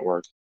 That's how it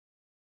works.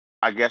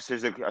 I guess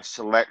there's a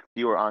select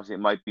few, or honestly, it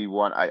might be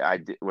one.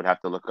 I would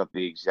have to look up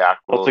the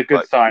exact rules. Well, it's a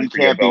good sign for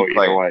Yeboah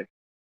either way.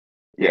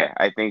 Yeah,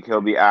 I think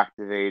he'll be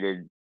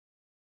activated.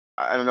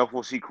 I don't know if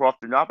we'll see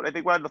Croft or not, but I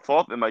think by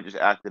default they might just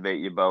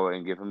activate Yeboah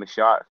and give him a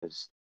shot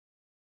because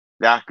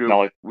that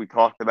group we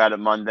talked about it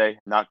Monday.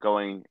 Not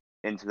going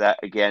into that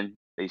again.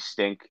 They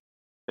stink.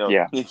 So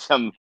need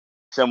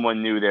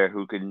someone new there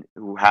who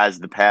has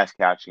the pass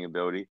catching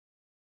ability,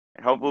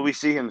 and hopefully we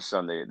see him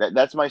Sunday.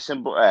 That's my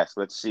simple ask.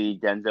 Let's see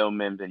Denzel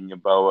Mims and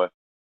Yeboah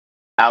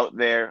out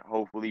there,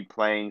 hopefully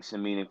playing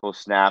some meaningful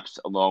snaps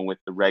along with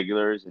the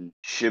regulars, and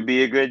should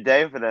be a good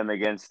day for them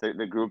against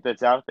the group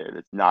that's out there.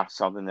 That's not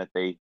something that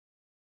they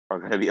are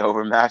going to be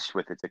overmatched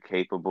with. It's a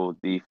capable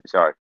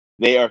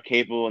they are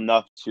capable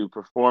enough to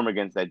perform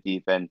against that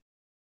defense.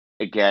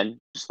 Again,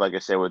 just like I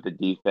said, with the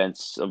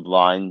defensive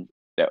line,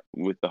 that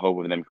with the hope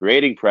of them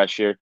creating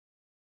pressure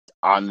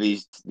on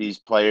these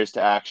players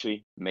to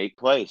actually make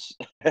plays.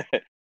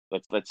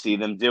 Let's see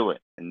them do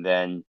it, and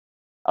then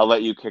I'll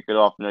let you kick it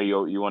off. I know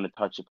you want to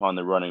touch upon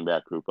the running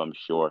back group, I'm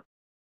sure.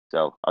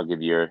 So I'll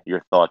give your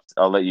thoughts.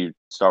 I'll let you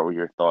start with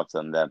your thoughts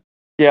on them.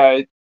 Yeah,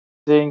 I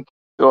think.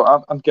 So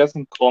I'm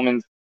guessing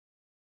Coleman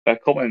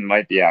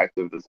might be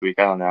active this week.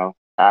 I don't know.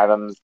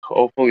 Adams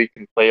hopefully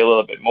can play a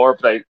little bit more,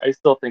 but I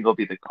still think it'll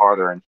be the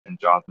Carter and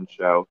Johnson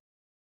show.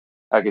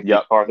 I could see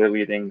Carter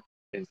leading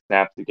in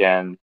snaps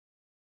again.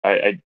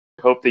 I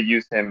hope they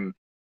use him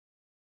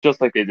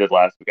just like they did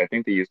last week. I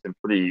think they used him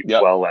pretty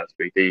well last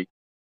week. They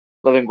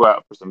let him go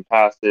out for some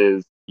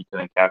passes. He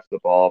couldn't catch the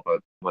ball,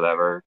 but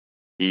whatever.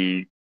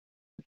 He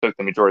took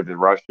the majority of the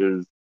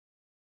rushes.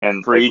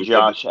 And free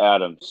Josh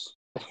Adams.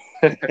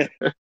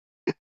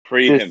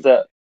 Free him.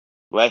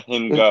 Let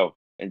him go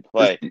and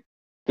play.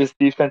 This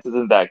defense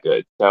isn't that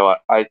good, so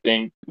I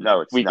think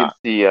we can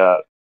see a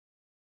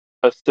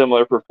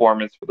similar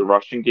performance for the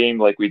rushing game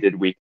like we did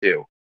week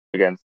 2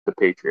 against the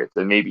Patriots,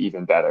 and maybe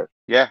even better.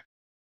 Yeah.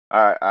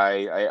 I'm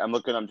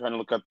trying to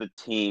look up the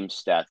team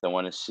stats. I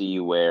want to see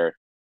where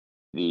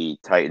the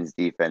Titans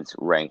defense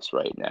ranks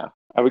right now.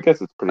 I would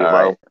guess it's pretty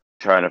low.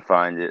 Trying to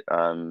find it.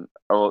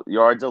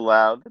 Yards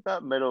allowed,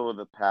 about middle of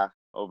the pack,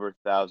 over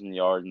 1,000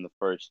 yards in the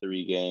first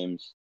 3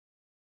 games.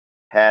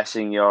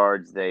 Passing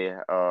yards, they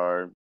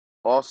are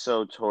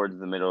also towards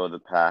the middle of the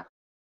pack.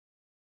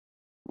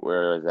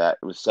 Where is that?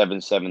 It was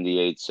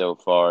 778 so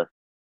far.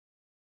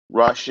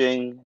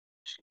 Rushing,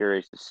 just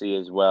curious to see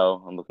as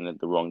well. I'm looking at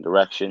the wrong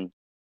direction.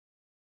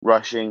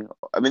 Rushing,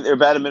 I mean, they're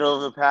about a middle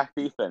of the pack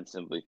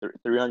defensively.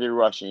 300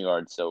 rushing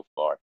yards so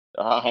far.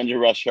 100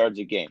 rush yards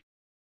a game.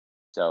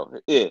 So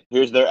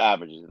here's their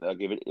averages. I'll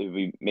give it. It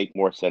would make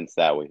more sense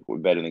that way. We're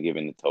better than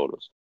giving the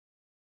totals.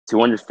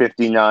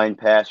 259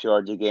 pass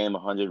yards a game,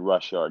 100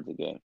 rush yards a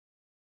game.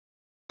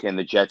 Can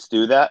the Jets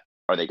do that?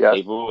 Are they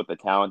capable with the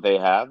talent they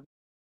have?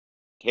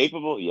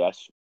 Capable,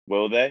 yes.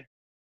 Will they?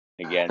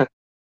 Again,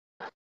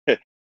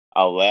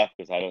 I'll laugh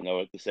because I don't know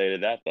what to say to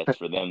that. That's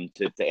for them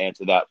to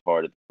answer that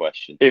part of the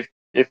question.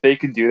 If they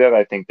can do that,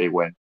 I think they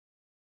win.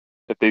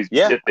 If they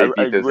beat those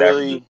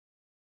averages.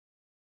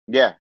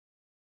 Yeah.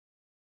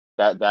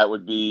 That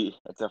would be,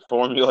 it's a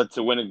formula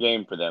to win a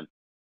game for them.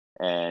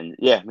 And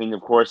I mean,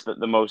 of course,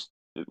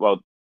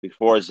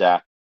 before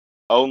Zach,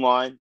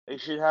 O-line, they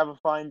should have a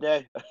fine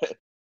day.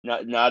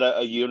 Not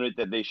a unit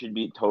that they should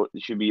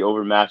be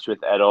overmatched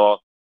with at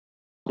all.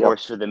 Of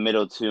course, for the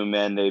middle two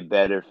men, they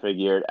better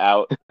figure it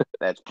out.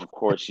 That's, of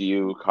course,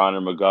 you,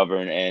 Connor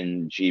McGovern,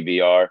 and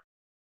GBR.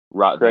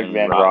 Greg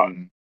Van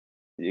Rotten.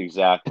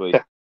 Exactly.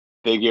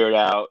 Figure it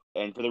out.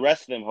 And for the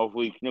rest of them,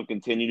 hopefully,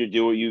 continue to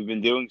do what you've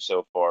been doing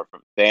so far.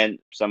 From Van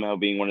somehow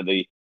being one of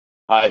the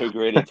higher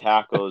graded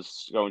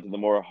tackles, going to the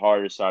more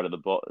harder side of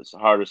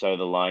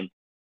the line.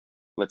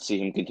 Let's see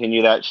him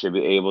continue that. Should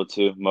be able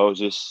to.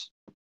 Moses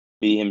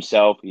be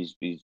himself. He's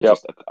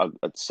just a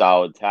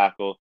solid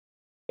tackle.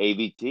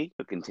 AVT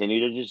will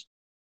continue to just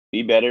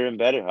be better and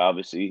better.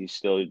 Obviously, he's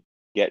still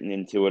getting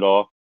into it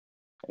all.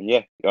 And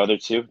yeah, the other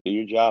two, do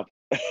your job.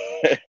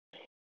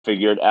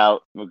 Figure it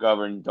out.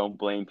 McGovern, don't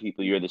blame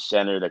people. You're the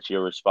center. That's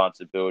your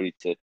responsibility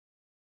to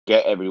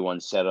get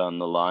everyone set on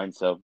the line.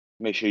 So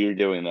make sure you're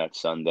doing that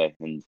Sunday.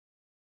 And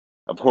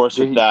of course,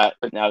 with that,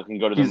 now I can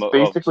go to the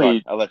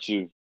basically. I'll let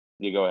you.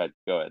 You go ahead.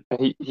 Go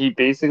ahead. He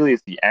basically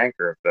is the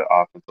anchor of the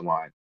offensive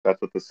line.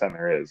 That's what the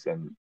center is,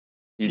 and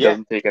he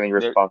doesn't take any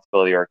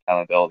responsibility or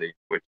accountability,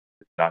 which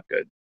is not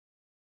good.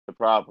 The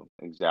problem,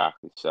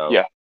 exactly. So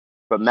yeah,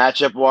 but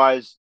matchup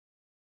wise,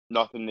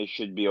 nothing they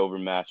should be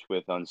overmatched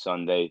with on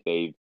Sunday.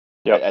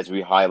 As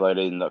we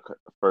highlighted in the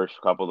first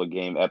couple of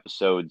game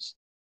episodes,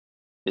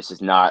 this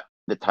is not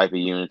the type of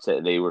units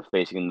that they were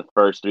facing in the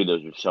first three.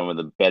 Those are some of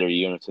the better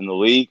units in the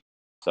league.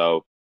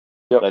 So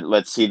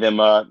let's see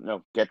them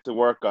get to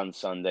work on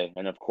Sunday.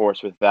 And of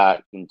course, with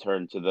that, can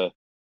turn to the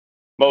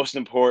most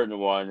important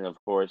one, of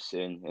course,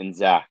 in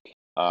Zach.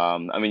 I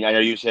mean, I know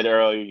you said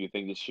earlier you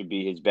think this should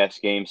be his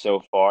best game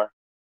so far.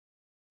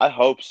 I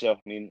hope so. I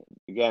mean,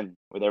 again,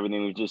 with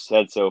everything we just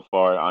said so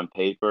far on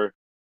paper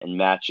and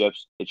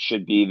matchups, it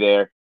should be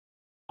there.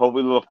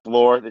 Hopefully,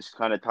 LaFleur, this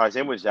kind of ties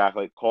in with Zach.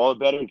 Like, call a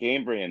better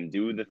game for him.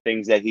 Do the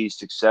things that he's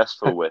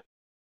successful with.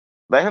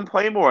 Let him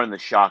play more in the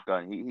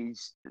shotgun.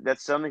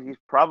 That's something he's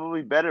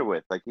probably better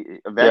with. Like,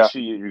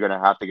 eventually, you're going to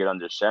have to get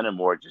under center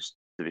more, just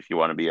if you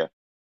want to be a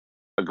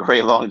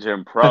great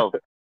long-term pro.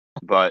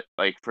 But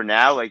like for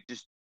now, like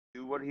just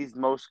do what he's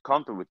most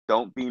comfortable with.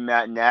 Don't be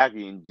Matt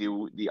Nagy and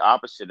do the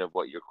opposite of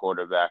what your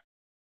quarterback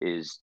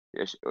is.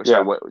 Do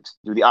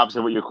the opposite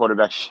of what your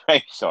quarterback's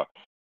strengths are.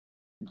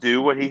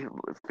 Do what he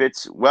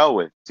fits well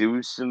with.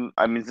 Do some.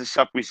 I mean, this is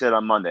stuff we said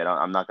on Monday.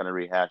 I'm not going to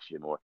rehash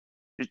it more.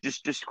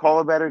 Just call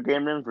a better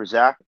game room for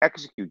Zach.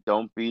 Execute.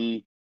 Don't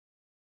be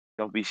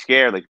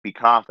scared. Like be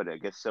confident. I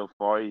guess so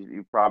far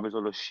you probably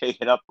sort of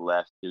shaken up the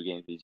last two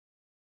games. He's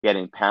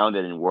getting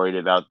pounded and worried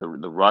about the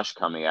rush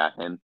coming at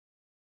him.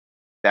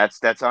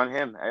 That's on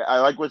him. I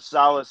like what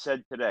Saleh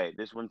said today.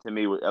 This one to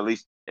me, at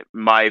least in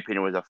my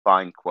opinion, was a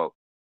fine quote.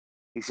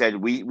 He said,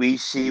 "We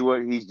see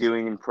what he's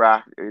doing in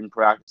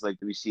practice. Like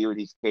we see what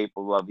he's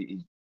capable of.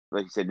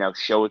 Like he said, now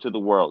show it to the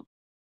world.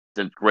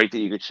 It's great that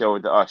you could show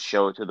it to us.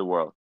 Show it to the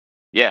world."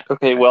 Yeah.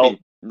 Okay. Well,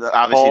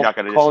 obviously not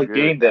going to call a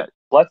game that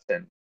lets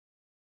him.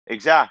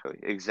 Exactly.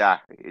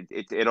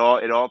 It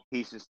all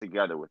pieces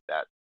together with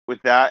that.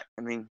 With that,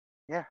 I mean,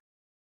 yeah.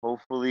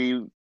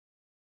 Hopefully,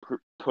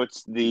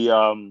 puts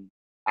the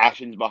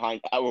actions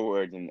behind our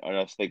words and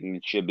us thinking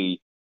it should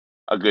be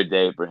a good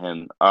day for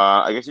him.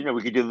 I guess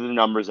we could do the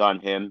numbers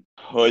on him.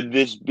 Could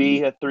this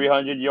be a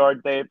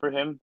 300-yard day for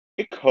him?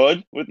 It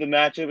could with the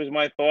matchup. Is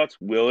my thoughts.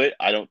 Will it?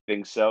 I don't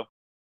think so.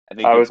 I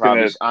think it's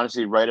probably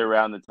honestly right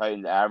around the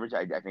Titans' average.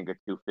 I think a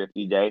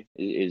 250 day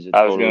is a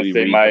totally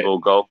reasonable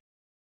goal.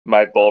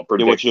 My bold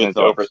prediction is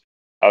over.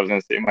 I was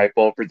going to say my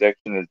bold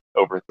prediction is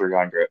over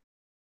 300.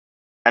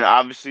 And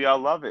obviously, I'll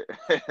love it.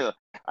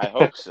 I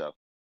hope so.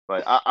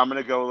 But I'm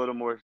going to go a little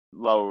more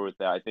lower with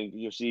that. I think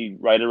you'll see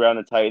right around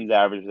the Titans'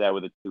 average that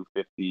with a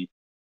 250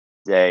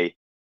 day.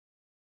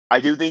 I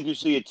do think you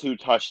see a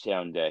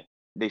 2-touchdown day.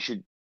 They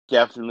should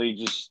definitely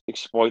just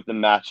exploit the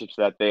matchups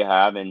that they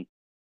have and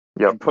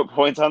put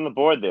points on the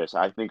board there. So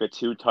I think a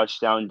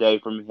 2-touchdown day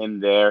from him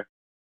there.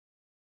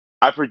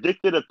 I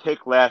predicted a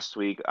pick last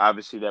week.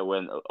 Obviously, that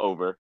went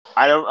over.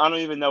 I don't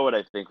even know what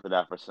I think for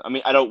that. I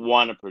mean, I don't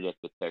want to predict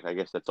the pick. I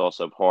guess that's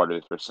also part of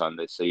it for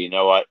Sunday. So you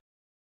know what?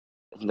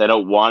 Since I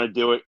don't want to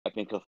do it, I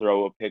think he'll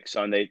throw a pick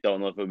Sunday. Don't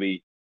know if it'll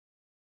be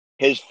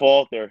his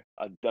fault or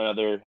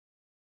another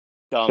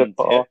dumb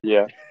tip.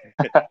 Yeah.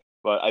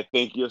 But I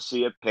think you'll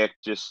see a pick.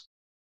 Just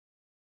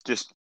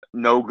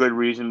no good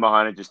reason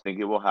behind it. Just think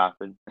it will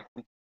happen.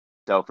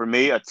 So for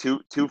me, a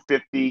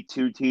 250,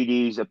 2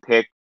 TDs, a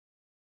pick.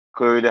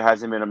 Clearly, there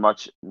hasn't been a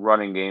much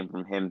running game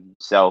from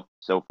himself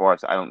so far,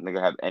 so I don't think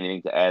I have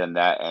anything to add on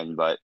that end.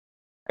 But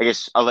I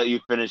guess I'll let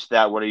you finish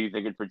that. What are you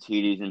thinking for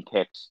TDs and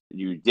picks? Do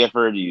you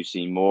differ? Do you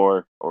see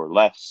more or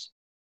less?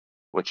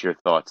 What's your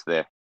thoughts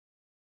there?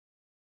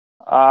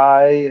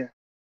 I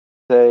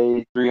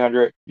say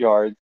 300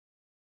 yards.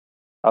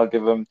 I'll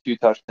give him 2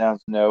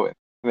 touchdowns, no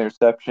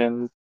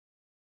interceptions.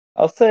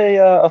 I'll say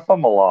a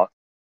fumble loss.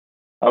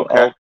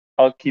 Okay.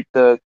 I'll keep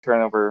the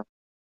turnover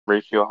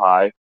ratio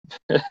high.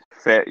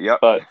 Fair, yep.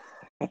 But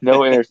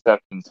no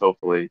interceptions,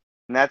 hopefully.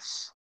 And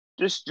that's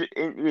this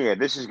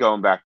is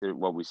going back to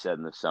what we said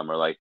in the summer.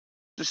 Like,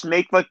 just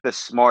make like the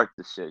smart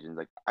decisions.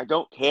 Like, I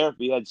don't care if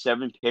he had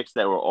 7 picks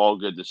that were all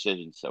good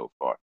decisions so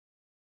far.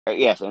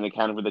 Yes, and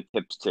accounted for the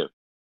tips too.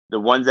 the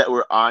ones that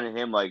were on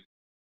him, like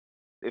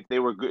if they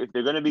were good, if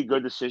they're going to be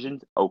good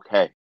decisions,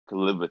 okay,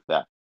 can live with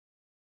that.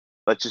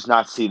 Let's just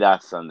not see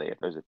that Sunday if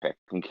there's a pick.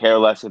 Can care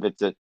less if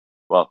it's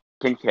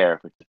can care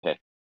if it's a pick,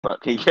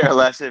 but can care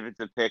less if it's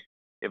a pick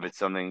if it's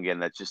something again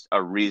that's just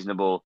a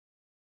reasonable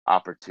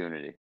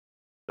opportunity.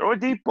 Throw a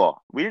deep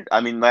ball.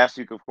 Last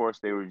week of course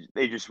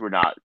they just were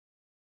not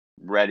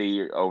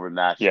ready or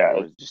overmatched. Yeah.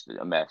 It was just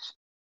a mess.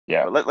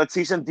 Yeah. But let's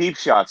see some deep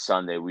shots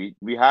Sunday.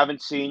 We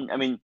haven't seen.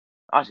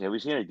 Honestly, have we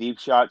seen a deep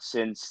shot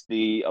since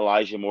the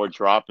Elijah Moore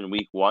drop in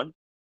week 1?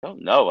 I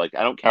don't know. Like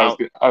I don't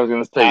count. I was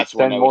going to say That's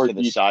when send I more was to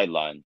the deep.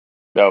 sideline.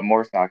 No,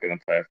 Moore's not going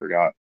to play. I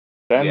forgot.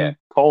 Send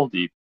Cole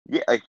deep.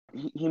 Yeah, like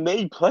he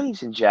made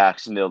plays in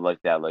Jacksonville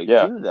like that. Like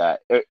Yeah. do that.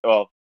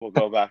 We'll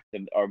go back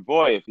to our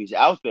boy if he's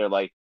out there.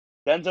 Like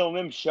Denzel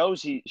Mims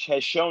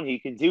has shown he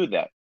can do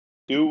that.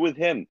 Do it with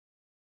him.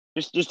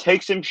 Just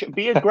take some.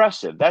 Be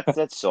aggressive.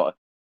 That's all. If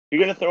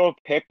you're gonna throw a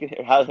pick. This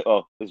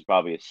is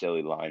probably a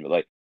silly line, but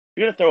like if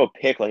you're gonna throw a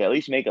pick, like at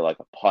least make it like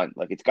a punt.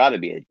 Like it's got to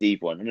be a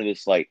deep one. Under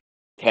this like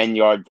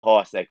 10-yard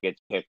toss that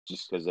gets picked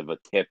just because of a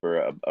tip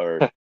or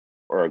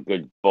a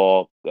good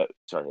ball. A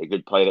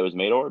good play that was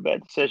made or a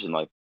bad decision.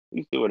 Like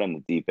you do it on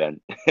the deep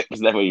end because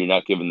that way you're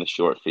not giving the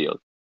short field.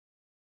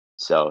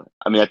 So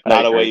that's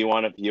not a way you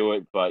want to view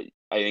it, but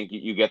I think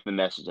you get the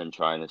message I'm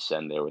trying to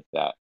send there with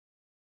that.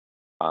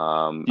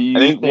 Do you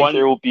think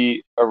there will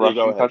be a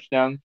rushing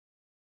touchdown?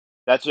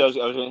 That's what I was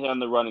going to hit on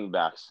the running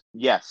backs.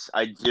 Yes,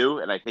 I do,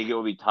 and I think it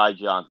will be Ty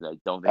Johnson. I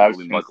don't think it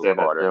will be Michael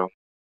Carter.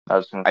 I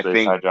was going to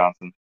say Ty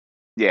Johnson.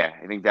 Yeah,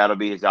 I think that'll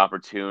be his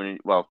opportunity.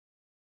 Well,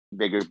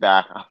 bigger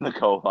back on the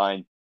goal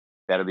line.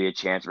 That'll be a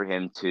chance for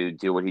him to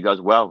do what he does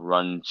well,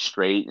 run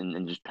straight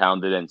and just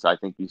pound it in. So I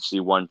think you see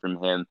one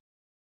from him.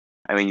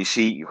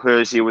 You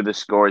clearly see where the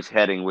score is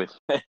heading with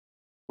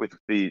with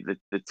the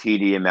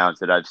TD amounts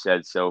that I've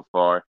said so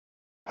far.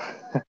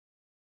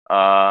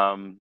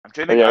 I'm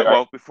trying to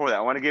think. Before that,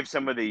 I want to give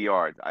some of the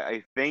yards.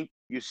 I think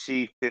you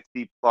see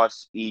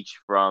 50+ each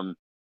from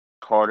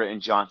Carter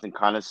and Johnson,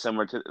 kind of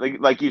similar to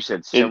like you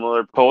said,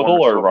 similar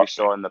total or what we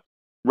saw in the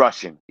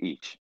rushing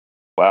each.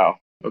 Wow.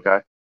 Okay.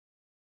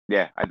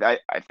 Yeah, I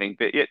think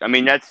that. Yeah,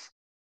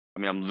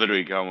 I'm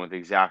literally going with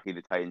exactly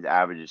the Titans'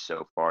 averages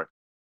so far.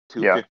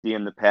 250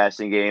 in the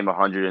passing game,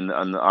 100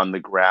 on the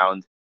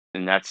ground,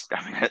 and that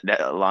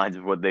aligns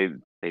with what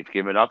they've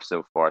given up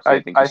so far. So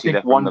I think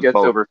that one gets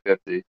over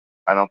 50.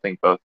 I don't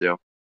think both do.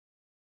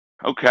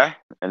 Okay,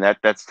 and I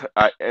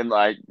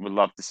would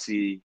love to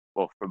see.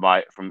 Well, from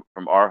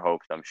our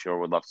hopes, I'm sure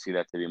would love to see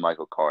that to be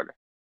Michael Carter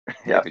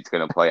if it's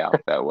going to play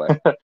out that way.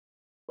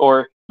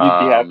 Or you'd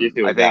be happy if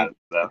it was that.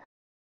 So.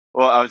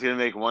 Well, I was going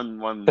to make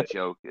one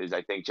joke. Is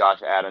I think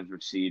Josh Adams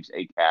receives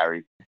a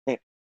carry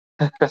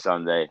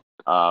Sunday.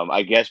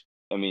 I guess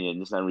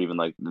it's not even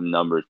like the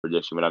numbers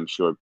prediction, but I'm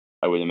sure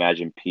I would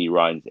imagine P.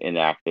 Ryan's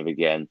inactive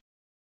again.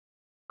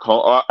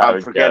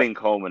 I'm forgetting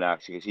Coleman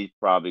actually because he's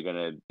probably going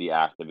to be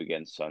active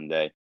again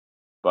Sunday.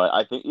 But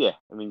I think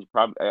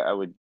I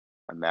would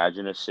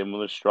imagine a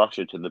similar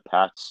structure to the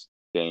Pats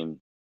game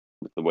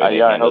with the way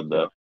they handled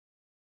the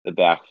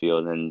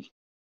backfield, and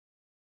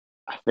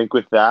I think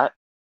with that,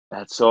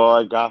 that's all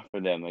I got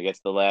for them. I guess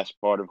the last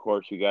part, of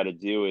course, we got to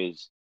do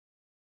is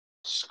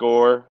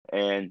score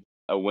and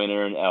a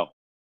winner and L.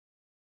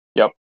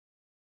 Yep.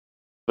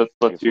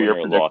 Let's do your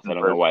prediction. I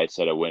don't know why I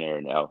said a winner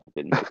and L. It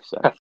didn't make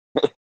sense.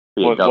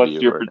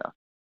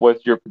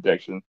 What's your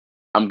prediction?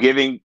 I'm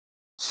giving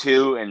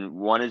 2, and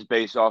 1 is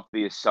based off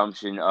the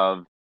assumption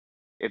of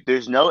if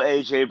there's no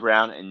AJ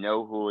Brown and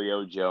no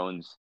Julio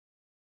Jones,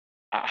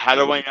 how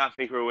do I not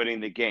think we're winning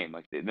the game?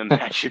 Like the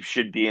matchup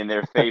should be in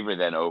their favor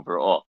then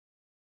overall.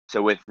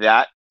 So with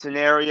that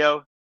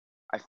scenario,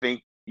 I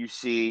think you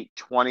see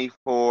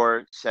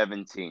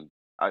 24-17,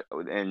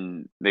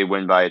 and they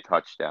win by a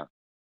touchdown.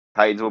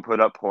 Titans will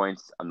put up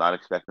points. I'm not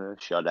expecting a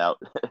shutout,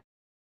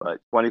 but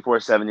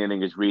 24-17 I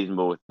think is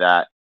reasonable with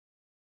that.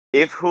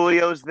 If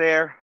Julio's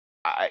there,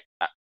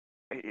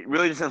 it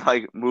really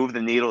doesn't move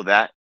the needle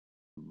that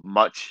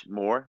much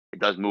more. It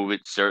does move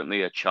it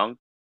certainly a chunk.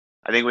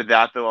 I think with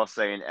that though, I'll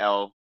say an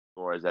L,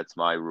 or as that's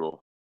my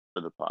rule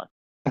for the pod.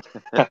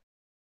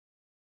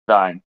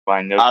 Fine.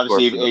 No.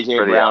 Obviously, if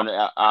AJ Brown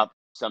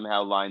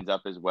somehow lines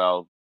up as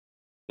well,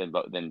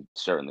 then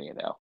certainly an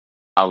L.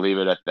 I'll leave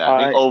it at that.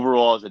 I think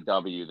overall is a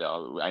W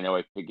though. I know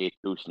I gave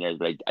 2 scenarios,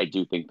 but I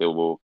do think they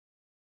will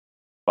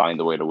find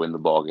a way to win the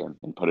ball game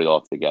and put it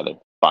all together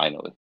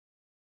finally.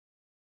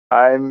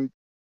 I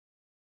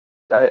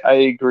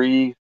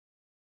agree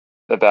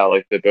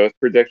about the both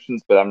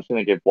predictions, but I'm just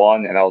going to give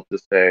one, and I'll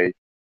just say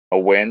a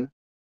win.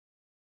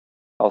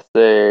 I'll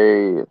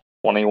say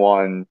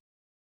 21-17.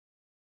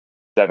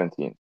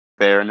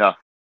 Fair enough.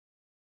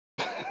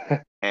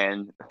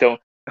 And don't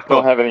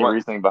have any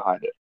reasoning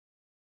behind it.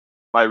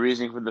 My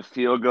reasoning for the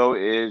field goal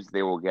is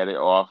they will get it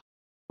off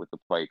with the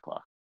play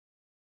clock.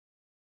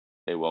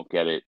 They won't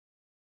get it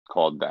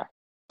called back.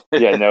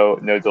 Yeah, no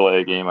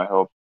delay game, I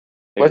hope.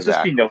 Let's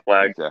just be no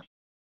flags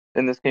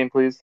in this game,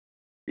 please.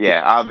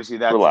 Yeah, obviously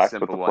that's Relax a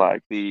simple with the one.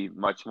 flag. Be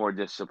much more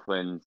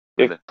disciplined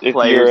for if the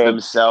players you're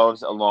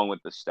themselves along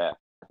with the staff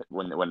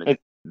when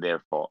it's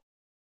their fault.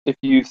 if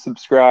you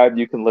subscribe,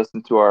 you can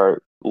listen to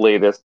our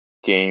latest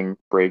game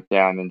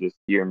breakdown and just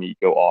hear me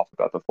go off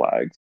about the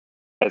flags,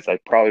 as I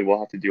probably will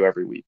have to do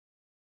every week.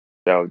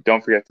 So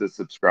don't forget to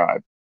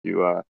subscribe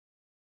to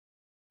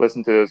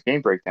listen to those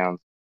game breakdowns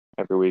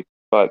every week.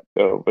 But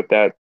with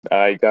that,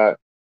 I got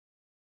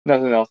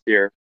nothing else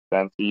here.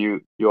 Ben, so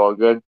you all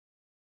good?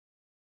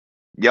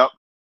 Yep.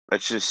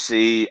 Let's just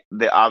see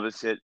the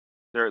opposite,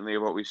 certainly,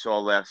 of what we saw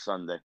last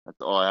Sunday. That's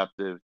all I have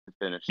to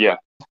finish. Yeah.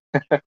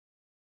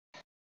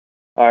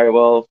 All right.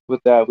 Well,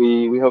 with that,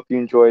 we hope you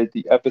enjoyed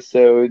the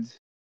episode.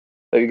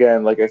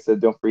 Again, like I said,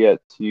 don't forget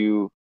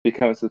to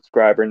become a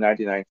subscriber.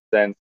 99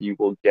 cents. You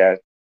will get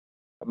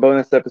a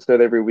bonus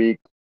episode every week.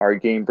 Our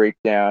game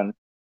breakdown.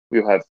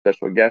 We'll have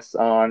special guests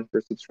on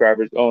for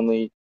subscribers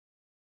only.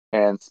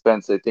 And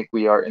Spence, I think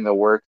we are in the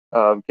works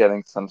of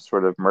getting some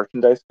sort of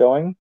merchandise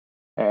going.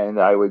 And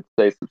I would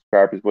say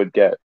subscribers would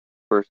get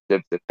first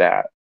dibs at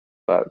that.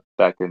 But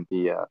that can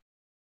be a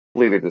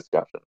later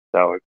discussion.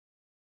 So if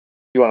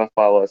you want to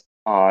follow us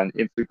on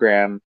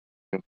Instagram, you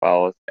can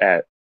follow us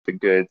at The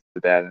Good,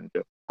 The Bad, and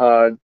Just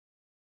Pod.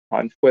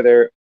 On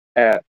Twitter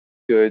at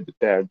Good,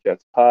 Bad,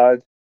 Just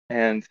Pod.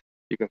 And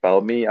you can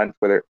follow me on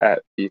Twitter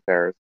at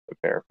bferris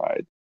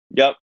verified.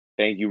 Yep.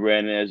 Thank you,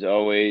 Brandon, as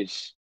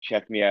always.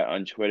 Check me out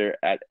on Twitter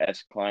at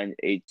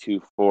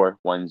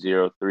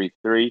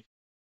skline8241033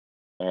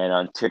 and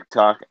on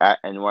TikTok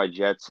at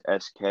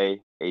nyjetssk824.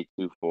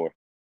 All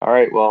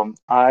right. Well,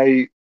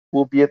 I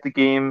will be at the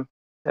game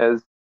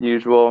as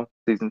usual,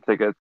 season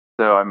tickets.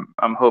 So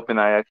I'm hoping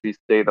I actually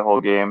stay the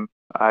whole game.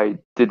 I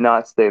did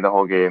not stay the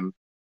whole game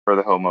for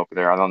the home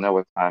opener. I don't know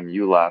what time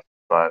you left,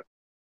 but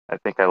I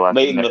think I left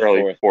Late in in the the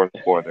early fourth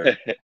quarter.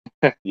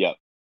 Yep.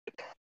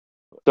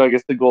 So I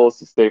guess the goal is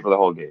to stay for the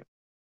whole game.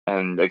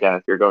 And again,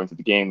 if you're going to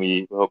the game,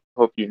 we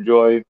hope you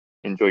enjoy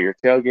your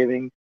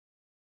tailgating.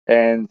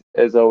 And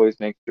as always,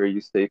 make sure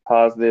you stay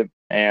positive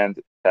and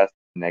test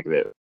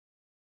negative.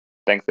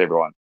 Thanks,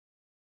 everyone.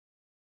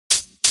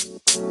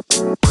 You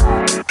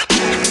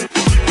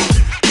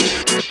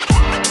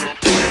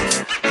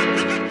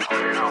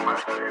know, man.